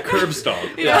a curb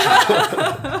stomp.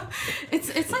 Yeah.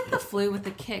 It's like the flu with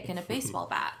a kick and a baseball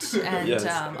bat and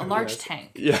a large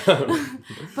tank. Yeah.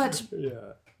 But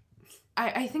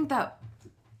I think that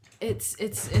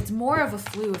it's more of a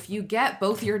flu if you get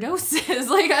both your doses.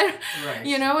 Like,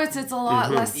 you know, it's a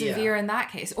lot less severe in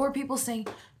that case. Or people saying,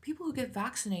 people who get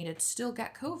vaccinated still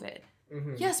get COVID.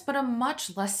 Mhm. Yes, but a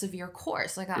much less severe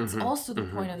course. Like that's also the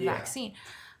point of the Yeah. vaccine.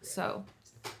 So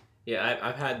Yeah,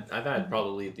 I've had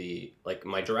probably the like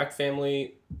my direct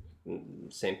family,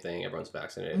 same thing. Everyone's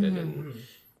vaccinated, and Mhm.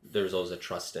 there's always a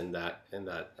trust in that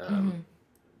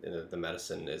the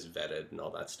medicine is vetted and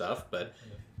all that stuff. But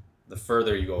the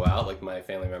further you go out, like my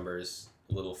family members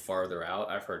a little farther out,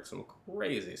 I've heard some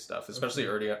crazy stuff, especially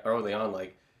early on.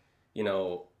 Like, you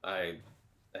know, I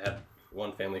had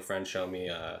one family friend show me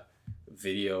a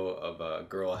video of a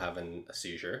girl having a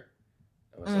seizure.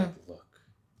 I was like, look,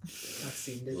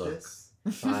 Vaccine did Look. this.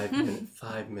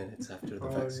 5 minutes after the Oh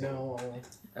vaccine. no.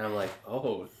 And I'm like,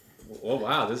 oh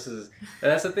wow, this is.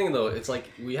 And that's the thing, though. It's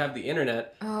like we have the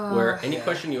internet where any Yeah.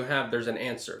 question you have, there's an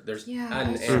answer. There's Yeah.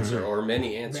 an answer or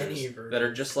many answers Many that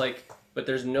are just like, but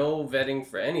there's no vetting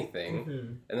for anything.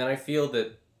 Mhm. And then I feel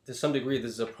that to some degree,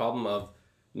 this is a problem of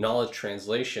knowledge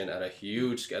translation at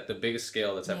the biggest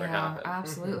scale that's ever happened.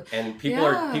 Absolutely. And people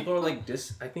Yeah. are like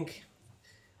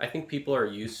I think people are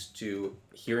used to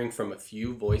hearing from a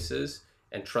few voices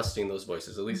and trusting those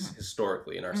voices, at least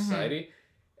historically in our society.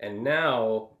 And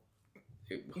now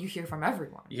You hear from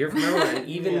everyone. you hear from everyone, and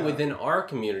even Yeah. within our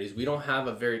communities, we don't have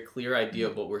a very clear idea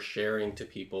of what we're sharing to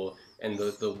people, and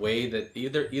the way that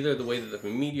either the way that the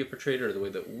media portrayed it or the way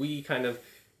that we kind of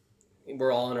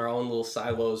we're all in our own little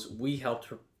silos. We helped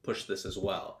to push this as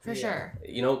well. For Yeah. sure.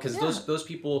 You know, because Yeah. those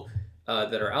people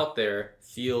that are out there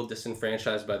feel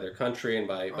disenfranchised by their country and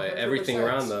by 100%. everything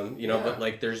around them. You know, Yeah. but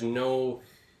like there's no,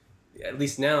 at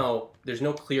least now there's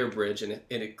no clear bridge, and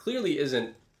it clearly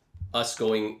isn't us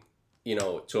going, you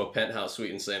know, to a penthouse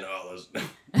suite and saying, oh, they're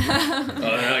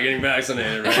not getting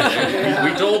vaccinated, right?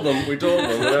 Yeah. we told them,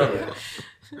 whatever.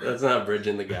 That's not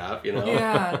bridging the gap, you know.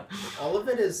 Yeah. All of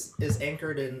it is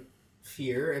anchored in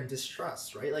fear and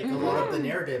distrust, right? Like a lot of the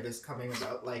narrative is coming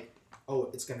about like, oh,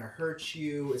 it's gonna hurt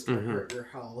you, it's gonna hurt your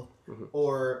health,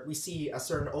 or we see a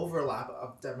certain overlap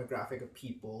of demographic of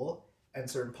people and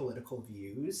certain political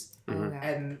views, Okay.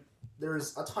 and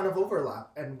there's a ton of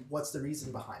overlap. And what's the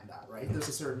reason behind that, right? There's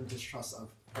a certain distrust of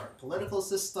our political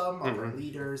system, of our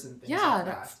leaders, and things Yeah, like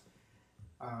that.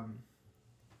 that's-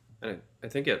 And I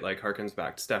think it like harkens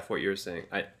back to Steph, what you're saying.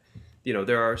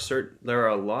 There are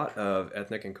a lot of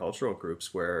ethnic and cultural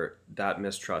groups where that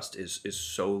mistrust is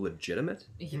so legitimate,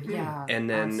 Yeah. and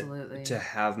then absolutely. to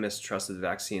have mistrust of the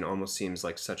vaccine almost seems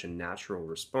like such a natural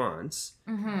response.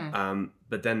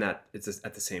 But then that it's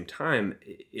at the same time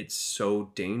it's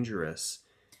so dangerous,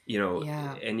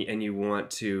 Yeah. and you want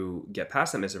to get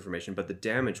past that misinformation, but the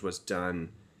damage was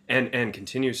done and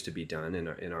continues to be done in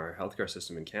our healthcare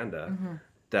system in Canada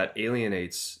that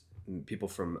alienates people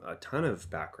from a ton of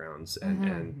backgrounds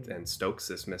and stokes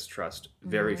this mistrust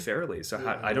very fairly. So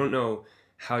I don't know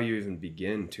how you even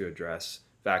begin to address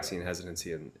vaccine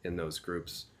hesitancy in those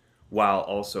groups while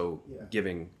also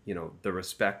giving the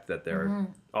respect that their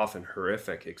often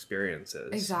horrific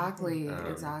experiences Exactly.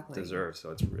 deserve.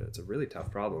 So it's a really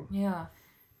tough problem. Yeah.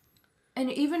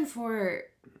 And even for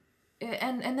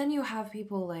and then you have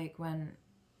people like when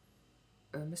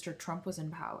Mr. Trump was in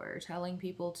power telling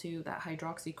people to that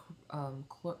chloroquine.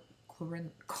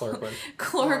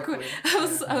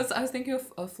 I was thinking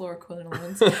of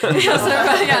fluoroquinolones.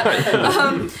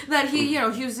 That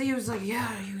he was like,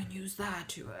 yeah, you can use that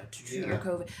to treat your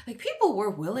COVID. Like people were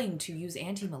willing to use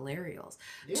anti-malarials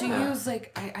to use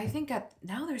like I think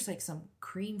now there's like some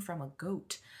cream from a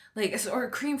goat. Or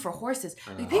cream for horses.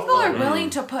 Like people are willing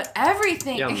to put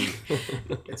everything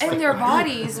in their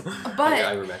bodies, but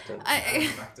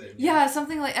Ivermectin. yeah,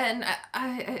 something like and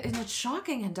it's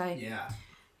shocking. And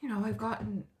I've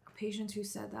gotten patients who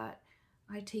said that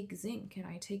I take zinc and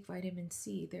I take vitamin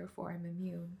C, therefore I'm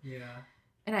immune. Yeah.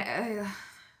 And I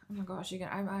oh my gosh, again,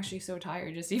 I'm actually so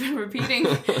tired just even repeating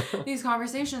these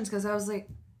conversations because I was like,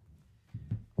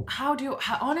 how do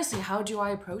I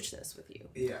approach this with you?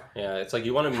 Yeah, it's like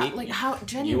you want to meet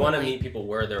genuinely you want to meet people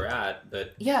where they're at,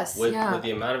 but yes, with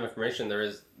the amount of information there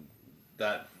is,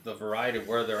 that the variety of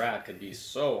where they're at could be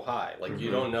so high. Like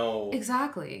you don't know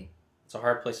exactly. It's a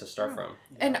hard place to start from.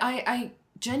 And I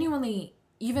genuinely,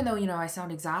 even though I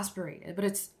sound exasperated,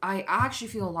 but I actually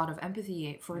feel a lot of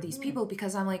empathy for these people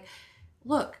because I'm like,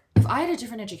 look, if I had a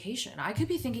different education, I could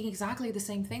be thinking exactly the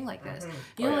same thing like this.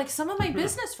 Like some of my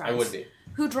business friends I would be.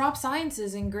 Who dropped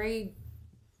sciences in grade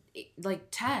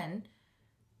 10,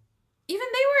 even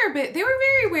they were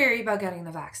very wary about getting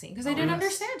the vaccine because they didn't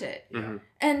understand it.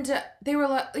 And they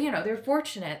were they're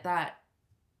fortunate that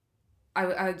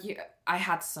I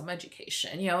had some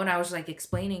education, and I was like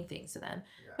explaining things to them.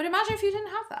 But imagine if you didn't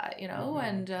have that,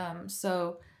 and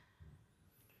so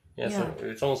so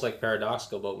it's almost like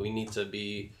paradoxical, but we need to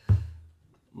be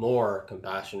more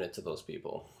compassionate to those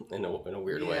people in a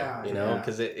weird way, Yeah, you know, yeah.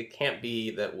 because it can't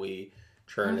be that we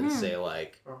turn and say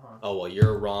like, Uh-huh. oh well,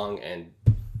 you're wrong and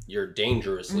you're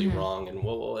dangerously Mhm. wrong, and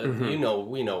well Mhm. you know,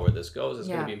 we know where this goes. It's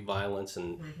Yeah. going to be violence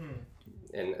and Mm-hmm.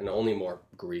 and only more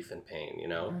grief and pain, you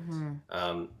know.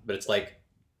 Mhm. But it's like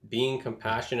being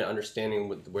compassionate, understanding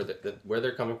where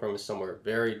they're coming from is somewhere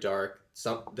very dark.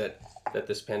 That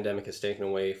this pandemic has taken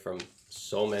away from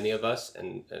so many of us,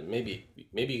 and maybe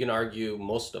you can argue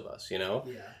most of us, you know.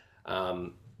 Yeah.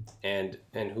 And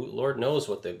who Lord knows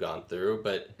what they've gone through,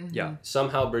 but Yeah.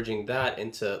 somehow bridging that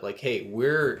into like, hey,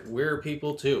 we're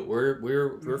people too.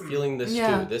 We're feeling this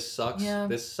Yeah. too. This sucks. Yeah.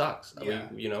 This sucks. Yeah.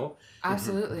 You know,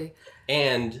 Absolutely.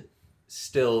 and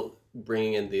still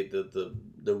bringing in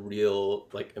the real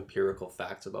like empirical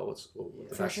facts about what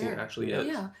the For vaccine sure. actually Yeah. is.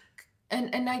 Yeah.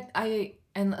 And I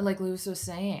and like Lewis was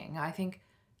saying, I think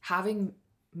having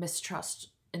mistrust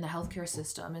in the healthcare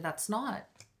system, and that's not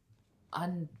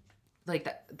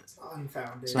that It's not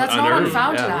unfounded. It's that's not not unearned,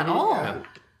 unfounded yeah. at all. Yeah.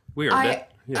 We earned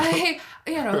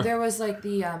it. There was like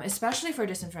the especially for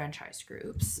disenfranchised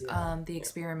groups, Yeah. the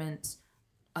experiment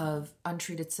of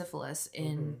untreated syphilis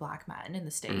in Black men in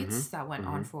the States that went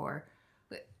on for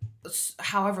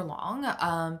however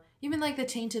long. Even like the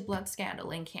tainted blood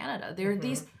scandal in Canada. There are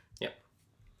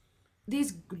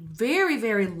these very,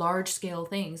 very large scale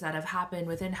things that have happened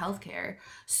within healthcare.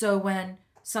 So when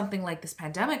something like this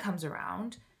pandemic comes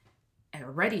around, and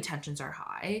already tensions are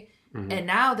high, and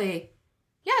now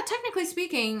technically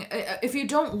speaking, if you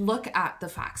don't look at the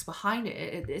facts behind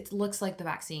it, it looks like the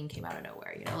vaccine came out of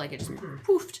nowhere, you know, like it just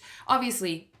poofed.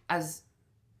 Obviously, as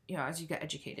you know, as you get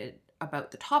educated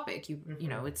about the topic, you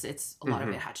know, it's a lot of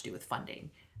it had to do with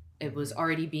funding. It was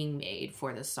already being made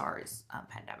for the SARS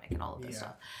pandemic and all of this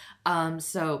stuff.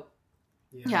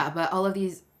 But all of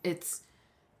these, it's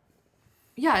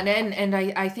and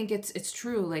I think it's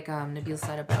true, like Nabil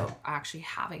said, about actually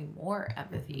having more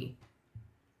empathy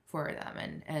for them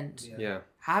and Yeah.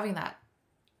 having that,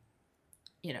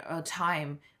 you know, a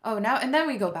time. Oh, now and then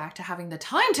we go back to having the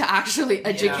time to actually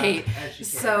educate.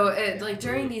 So like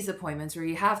during these appointments where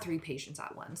you have 3 patients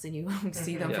at once and you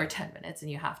see them for 10 minutes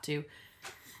and you have to,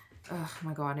 oh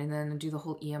my God, and then do the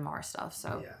whole EMR stuff.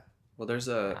 So Well, there's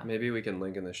maybe we can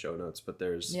link in the show notes, but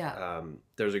there's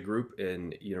a group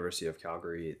in University of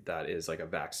Calgary that is like a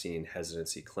vaccine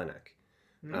hesitancy clinic.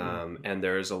 And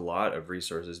there's a lot of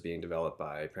resources being developed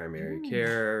by primary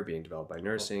care, being developed by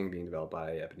nursing, being developed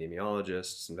by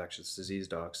epidemiologists, infectious disease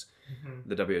docs,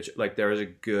 the WHO. Like there is a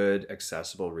good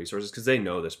accessible resources because they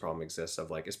know this problem exists of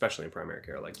like, especially in primary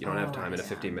care, like you don't have time in a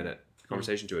 15-minute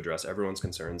conversation to address everyone's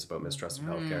concerns about mistrust of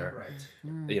healthcare. Right.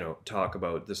 You know, talk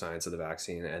about the science of the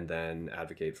vaccine and then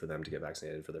advocate for them to get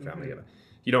vaccinated for their family.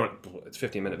 You don't, it's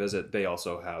 15-minute visit. They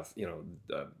also have, you know,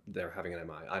 they're having an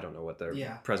MI. I don't know what their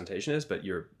presentation is, but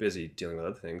you're busy dealing with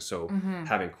other things. So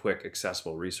having quick,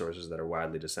 accessible resources that are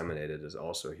widely disseminated is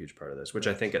also a huge part of this, which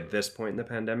I think at this point in the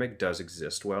pandemic does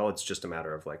exist well. It's just a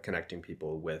matter of like connecting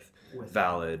people with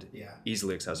valid,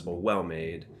 easily accessible,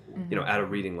 well-made, you know, at a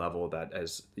reading level that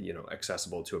is, you know,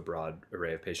 accessible to a broad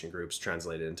array of patient groups,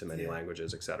 translated into many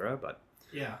languages, etc. But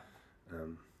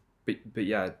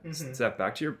step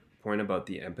back to your point about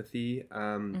the empathy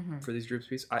for these groups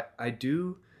piece. I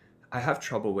have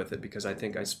trouble with it because I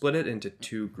think I split it into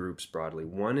 2 groups broadly.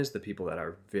 One is the people that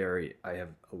are I have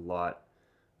a lot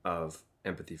of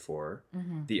empathy for.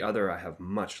 The other I have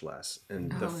much less.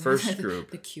 And the first group,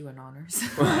 the QAnoners.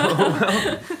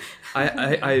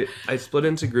 I split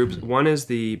into groups. One is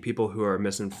the people who are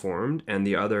misinformed, and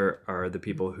the other are the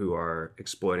people who are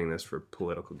exploiting this for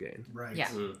political gain. Right. Yeah.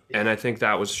 And I think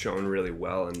that was shown really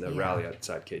well in the rally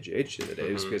outside KGH the other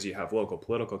day, because you have local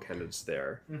political candidates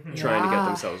there trying to get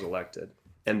themselves elected.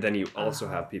 And then you also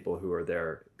have people who are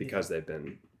there because they've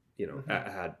been, you know,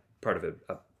 had part of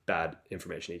a bad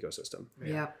information ecosystem.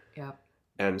 Yep.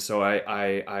 And so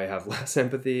I have less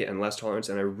empathy and less tolerance,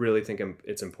 and I really think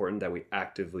it's important that we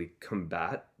actively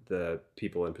combat the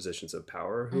people in positions of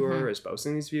power who are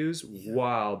espousing these views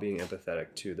while being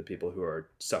empathetic to the people who are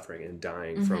suffering and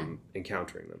dying from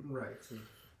encountering them. Right.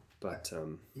 But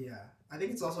I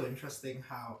think it's also interesting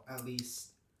how, at least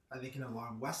I think in a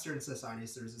lot of Western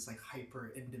societies, there's this like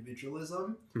hyper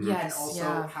individualism, Yes. and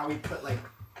also how we put like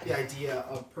the idea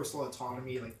of personal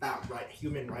autonomy, like that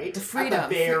human right, The freedom. at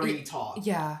the very top.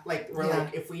 Yeah. Like we're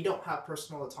like, if we don't have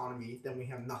personal autonomy, then we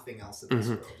have nothing else in this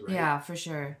world, right? Yeah, for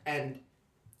sure. And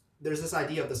there's this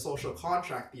idea of the social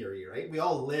contract theory, right? We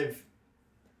all live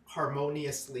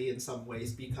harmoniously in some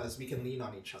ways because we can lean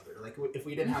on each other. Like if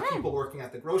we didn't have people working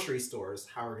at the grocery stores,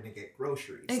 how are we going to get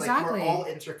groceries? Exactly. Like we're all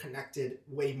interconnected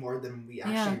way more than we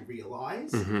actually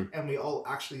realize, and we all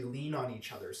actually lean on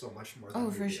each other so much more than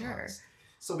we realize. Sure.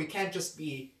 So we can't just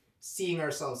be seeing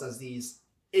ourselves as these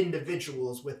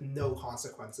individuals with no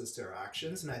consequences to our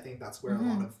actions, and I think that's where a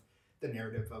lot of the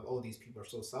narrative of, oh, these people are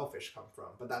so selfish come from,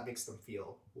 but that makes them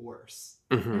feel worse.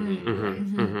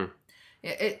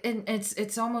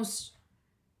 It's almost,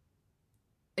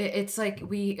 it's like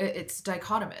it's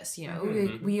dichotomous, you know.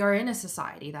 We are in a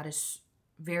society that is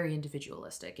very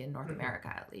individualistic in North America,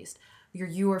 at least.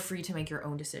 You are free to make your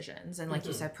own decisions, and like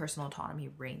you said, personal autonomy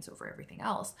reigns over everything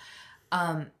else.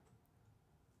 And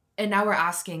now we're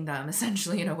asking them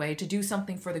essentially in a way to do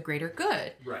something for the greater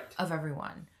good of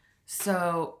everyone.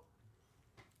 So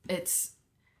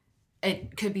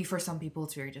it could be for some people,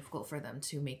 it's very difficult for them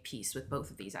to make peace with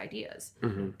both of these ideas,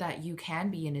 that you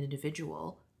can be an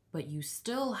individual, but you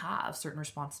still have certain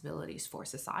responsibilities for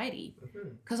society,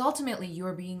 because ultimately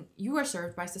you are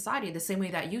served by society the same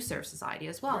way that you serve society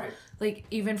as well. Like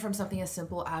even from something as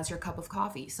simple as your cup of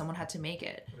coffee, someone had to make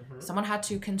it. Someone had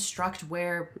to construct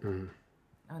where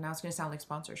oh, now it's going to sound like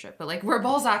sponsorship, but like where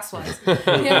Balzac's was,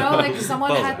 you know, like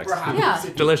someone had,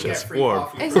 delicious, warm.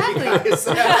 Exactly.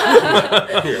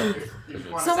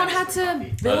 Someone had to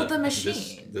build the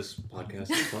machine. This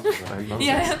podcast is sponsored by Balzac.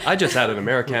 Yeah. I just had an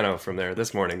Americano from there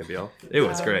this morning, Nabil. It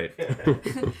was great.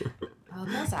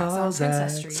 Balzac's on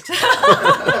Princess Street.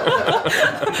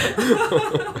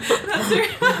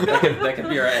 That could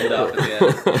be our end up at the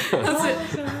end. That's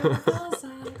it.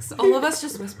 Balzac's. All of us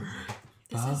just whisper.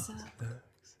 This is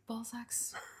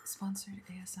Balzac's sponsored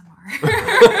ASMR.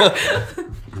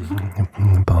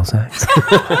 Balzac's.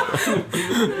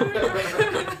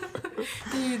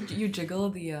 You jiggle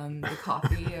the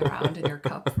coffee around in your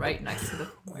cup right next to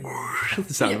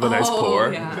The sound of a nice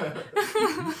pour. Yeah.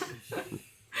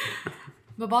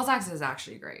 But Balzac's is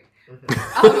actually great. It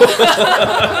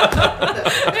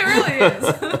really is.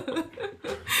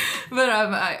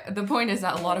 But the point is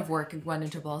that a lot of work went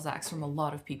into Balzac's from a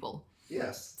lot of people.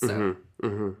 Yes. So,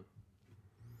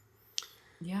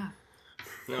 yeah.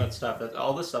 No, it's tough.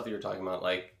 All the stuff that you're talking about,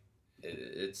 like,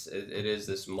 it is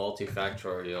this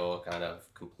multifactorial kind of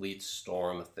complete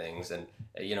storm of things, and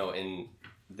you know,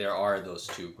 there are those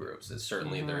two groups. It's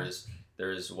certainly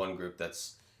there's one group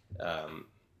that's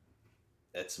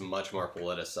it's much more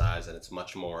politicized, and it's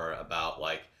much more about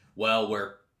like, well,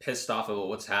 we're pissed off about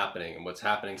what's happening, and what's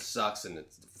happening sucks, and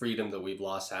it's the freedom that we've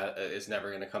lost is never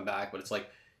going to come back. But it's like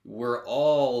we're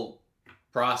all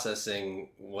processing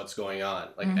what's going on.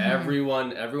 Like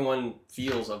everyone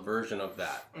feels a version of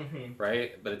that,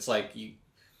 right? But it's like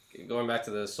going back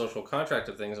to the social contract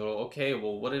of things. Well, okay,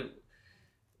 well,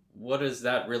 what is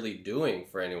that really doing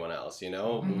for anyone else? You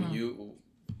know,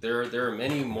 there are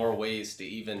many more ways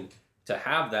to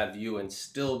have that view and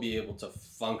still be able to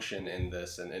function in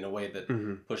this and in a way that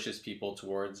pushes people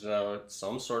towards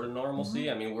some sort of normalcy.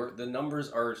 I mean, the numbers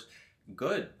are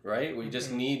good, right? We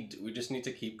just need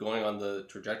to keep going on the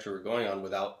trajectory we're going on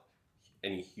without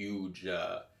any huge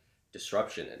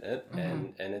disruption in it,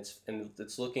 and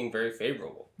it's looking very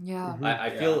favorable. Yeah. I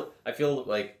feel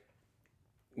like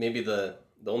maybe the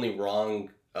only wrong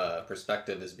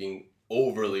perspective is being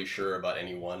overly sure about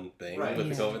any one thing with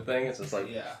the COVID thing. It's just like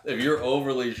if you're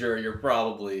overly sure, you're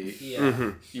probably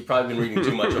you've probably been reading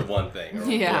too much of one thing or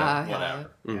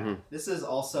whatever. This is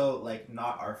also like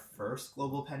not our first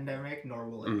global pandemic, nor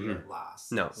will it be our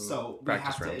last. No. So we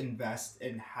have to invest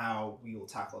in how we will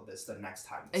tackle this the next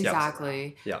time.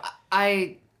 Exactly. Yeah.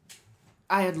 I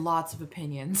had lots of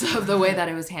opinions of the way that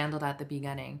it was handled at the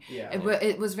beginning. Yeah.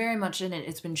 It was very much in it.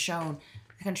 It's been shown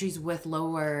countries with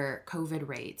lower COVID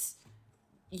rates,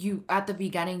 at the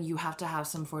beginning, you have to have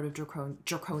some sort of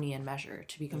draconian measure,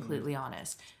 to be completely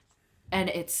honest. And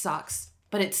it sucks.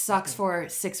 But it sucks for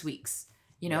 6 weeks,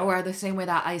 you know, or the same way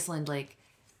that Iceland, like,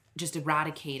 just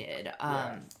eradicated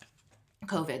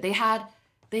COVID. They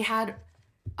had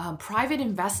private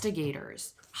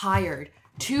investigators hired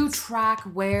to track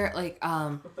where, like,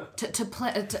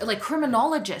 like,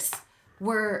 criminologists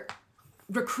were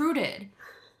recruited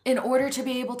in order to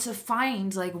be able to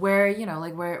find, like, where, you know,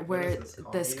 like, where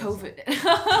this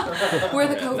COVID, where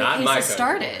the COVID cases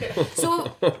started.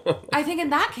 So I think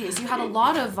in that case, you had a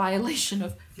lot of violation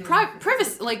of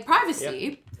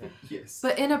privacy. Yes.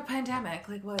 But in a pandemic,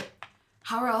 like,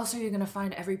 how else are you going to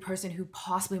find every person who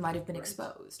possibly might have been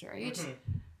exposed, right?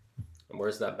 And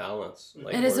where's that balance?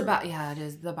 Like, it is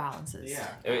the balances. Yeah.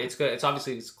 It's good.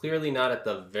 It's clearly not at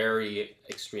the very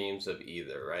extremes of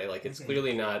either, right? Like, it's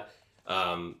clearly not,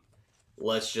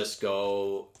 let's just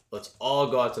go let's all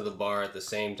go out to the bar at the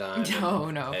same time No.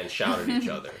 and shout at each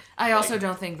other. I also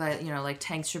don't think that, like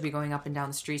tanks should be going up and down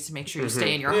the streets to make sure you Mm-hmm.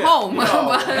 stay in your Yeah. home. No,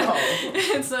 But no.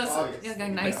 it's Obviously, a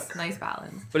nice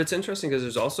balance. But it's interesting because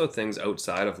there's also things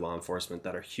outside of law enforcement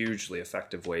that are hugely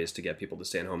effective ways to get people to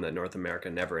stay at home that North America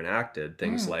never enacted.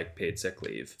 Things like paid sick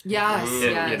leave. Yes, And,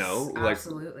 yes, you know, like,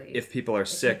 absolutely. If people are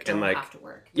sick you and don't like, have to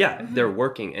work. yeah, they're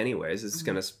working anyways, it's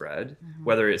going to spread.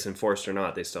 Whether it's enforced or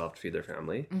not, they still have to feed their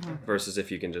family. Versus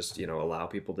if you can just, allow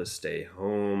people to stay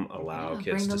home, allow kids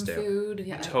Bring to them stay food.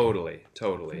 Yeah. Totally.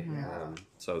 Yeah.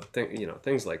 So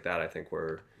things like that I think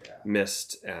were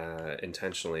missed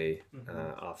intentionally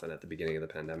often at the beginning of the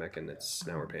pandemic, and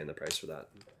now we're paying the price for that.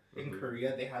 In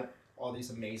Korea, they had all these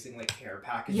amazing like care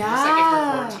packages. Yeah.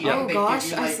 Like if you're quarantining, Oh they gosh.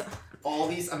 give you like all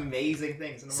these amazing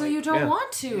things. And I'm So like, you don't Yeah.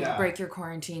 want to Yeah. break your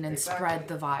quarantine and spread Exactly.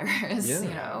 the virus,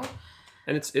 Yeah.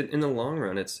 And it's in the long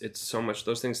run, it's so much.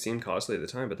 Those things seem costly at the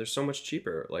time, but they're so much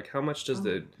cheaper. Like how much does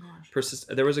the persist?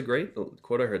 There was a great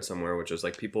quote I heard somewhere, which was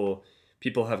like people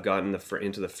have gotten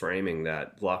into the framing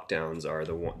that lockdowns are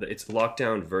the one. It's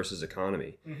lockdown versus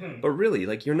economy. But really,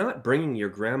 like you're not bringing your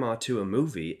grandma to a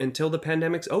movie until the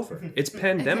pandemic's over. It's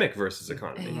pandemic versus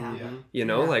economy.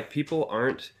 Yeah. Like people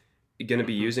aren't going to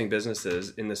be using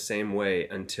businesses in the same way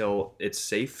until it's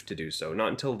safe to do so, not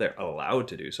until they're allowed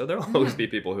to do so. There'll always be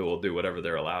people who will do whatever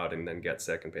they're allowed and then get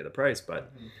sick and pay the price.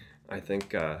 But I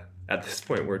think at this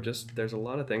point, there's a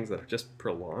lot of things that are just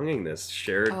prolonging this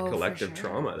shared Oh, for collective sure.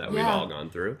 trauma that we've Yeah. all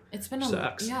gone through. It's been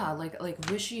Sucks. like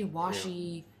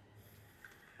wishy-washy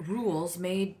rules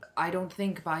made, I don't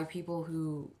think, by people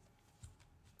who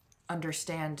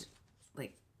understand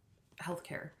like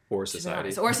healthcare Or to be society.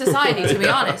 honest. Or society, to be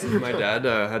honest. My dad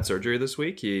had surgery this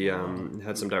week. He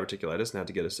had some diverticulitis and had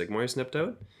to get a sigmoid snipped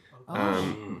out.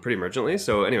 Pretty emergently.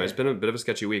 So anyway, it's been a bit of a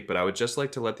sketchy week, but I would just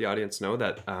like to let the audience know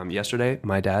that yesterday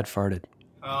my dad farted.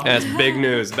 Oh. That's big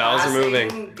news. Bowels are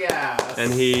moving. Gas.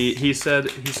 And he said,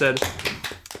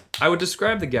 I would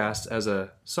describe the gas as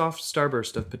a soft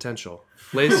starburst of potential,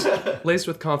 laced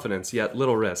with confidence, yet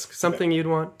little risk. Something you'd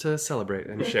want to celebrate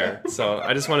and share. So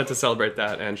I just wanted to celebrate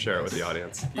that and share it with the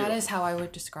audience. That is how I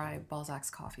would describe Balzac's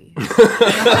coffee.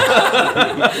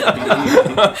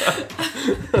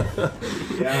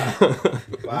 Yeah.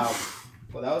 Wow.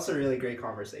 Well, that was a really great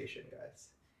conversation, guys.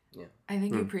 I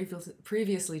think you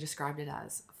previously described it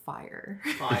as fire.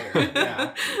 Fire.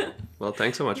 Yeah. Well,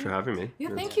 thanks so much for having me. Yeah,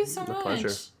 It's thank you so a much. pleasure.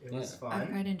 It was I fun.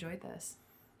 quite enjoyed this.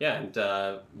 Yeah, and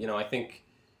I think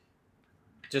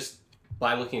just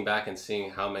by looking back and seeing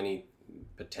how many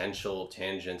potential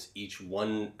tangents each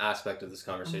one aspect of this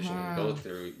conversation can go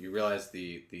through, you realize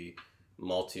the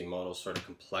multimodal sort of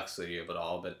complexity of it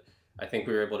all. But I think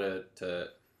we were able to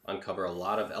uncover a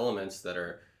lot of elements that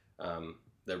are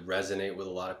that resonate with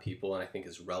a lot of people, and I think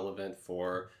is relevant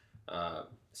for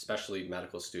especially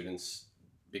medical students,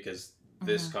 because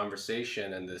this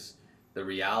conversation and the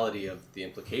reality of the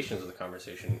implications of the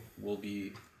conversation will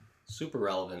be super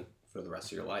relevant for the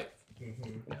rest of your life. You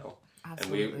know,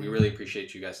 Absolutely. and we really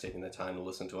appreciate you guys taking the time to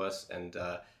listen to us. And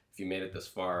if you made it this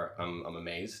far, I'm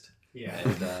amazed. Yeah.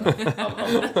 And I'm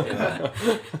humbled, you know.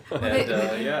 And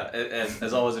and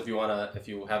as always, if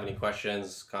you have any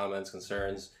questions, comments,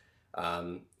 concerns,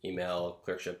 email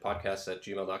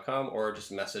clerkshippodcast@gmail.com, or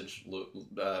just message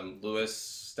Lewis,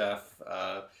 Steph,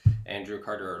 Andrew,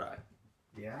 Carter, or I.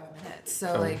 Yeah.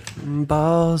 So like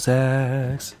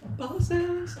Balzacs.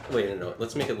 Wait, no,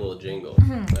 let's make it a little jingle.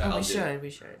 we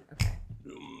should. Okay.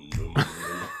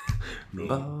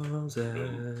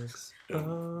 Balzacs.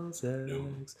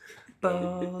 Balzacs.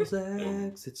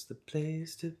 Balzacs. It's the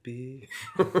place to be.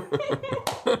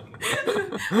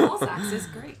 Balzacs is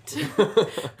great.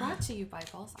 Brought to you by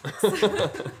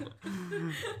Balzacs.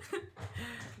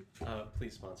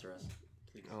 Please sponsor us.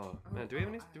 Please. Oh man, do we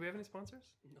have any sponsors?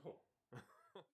 No.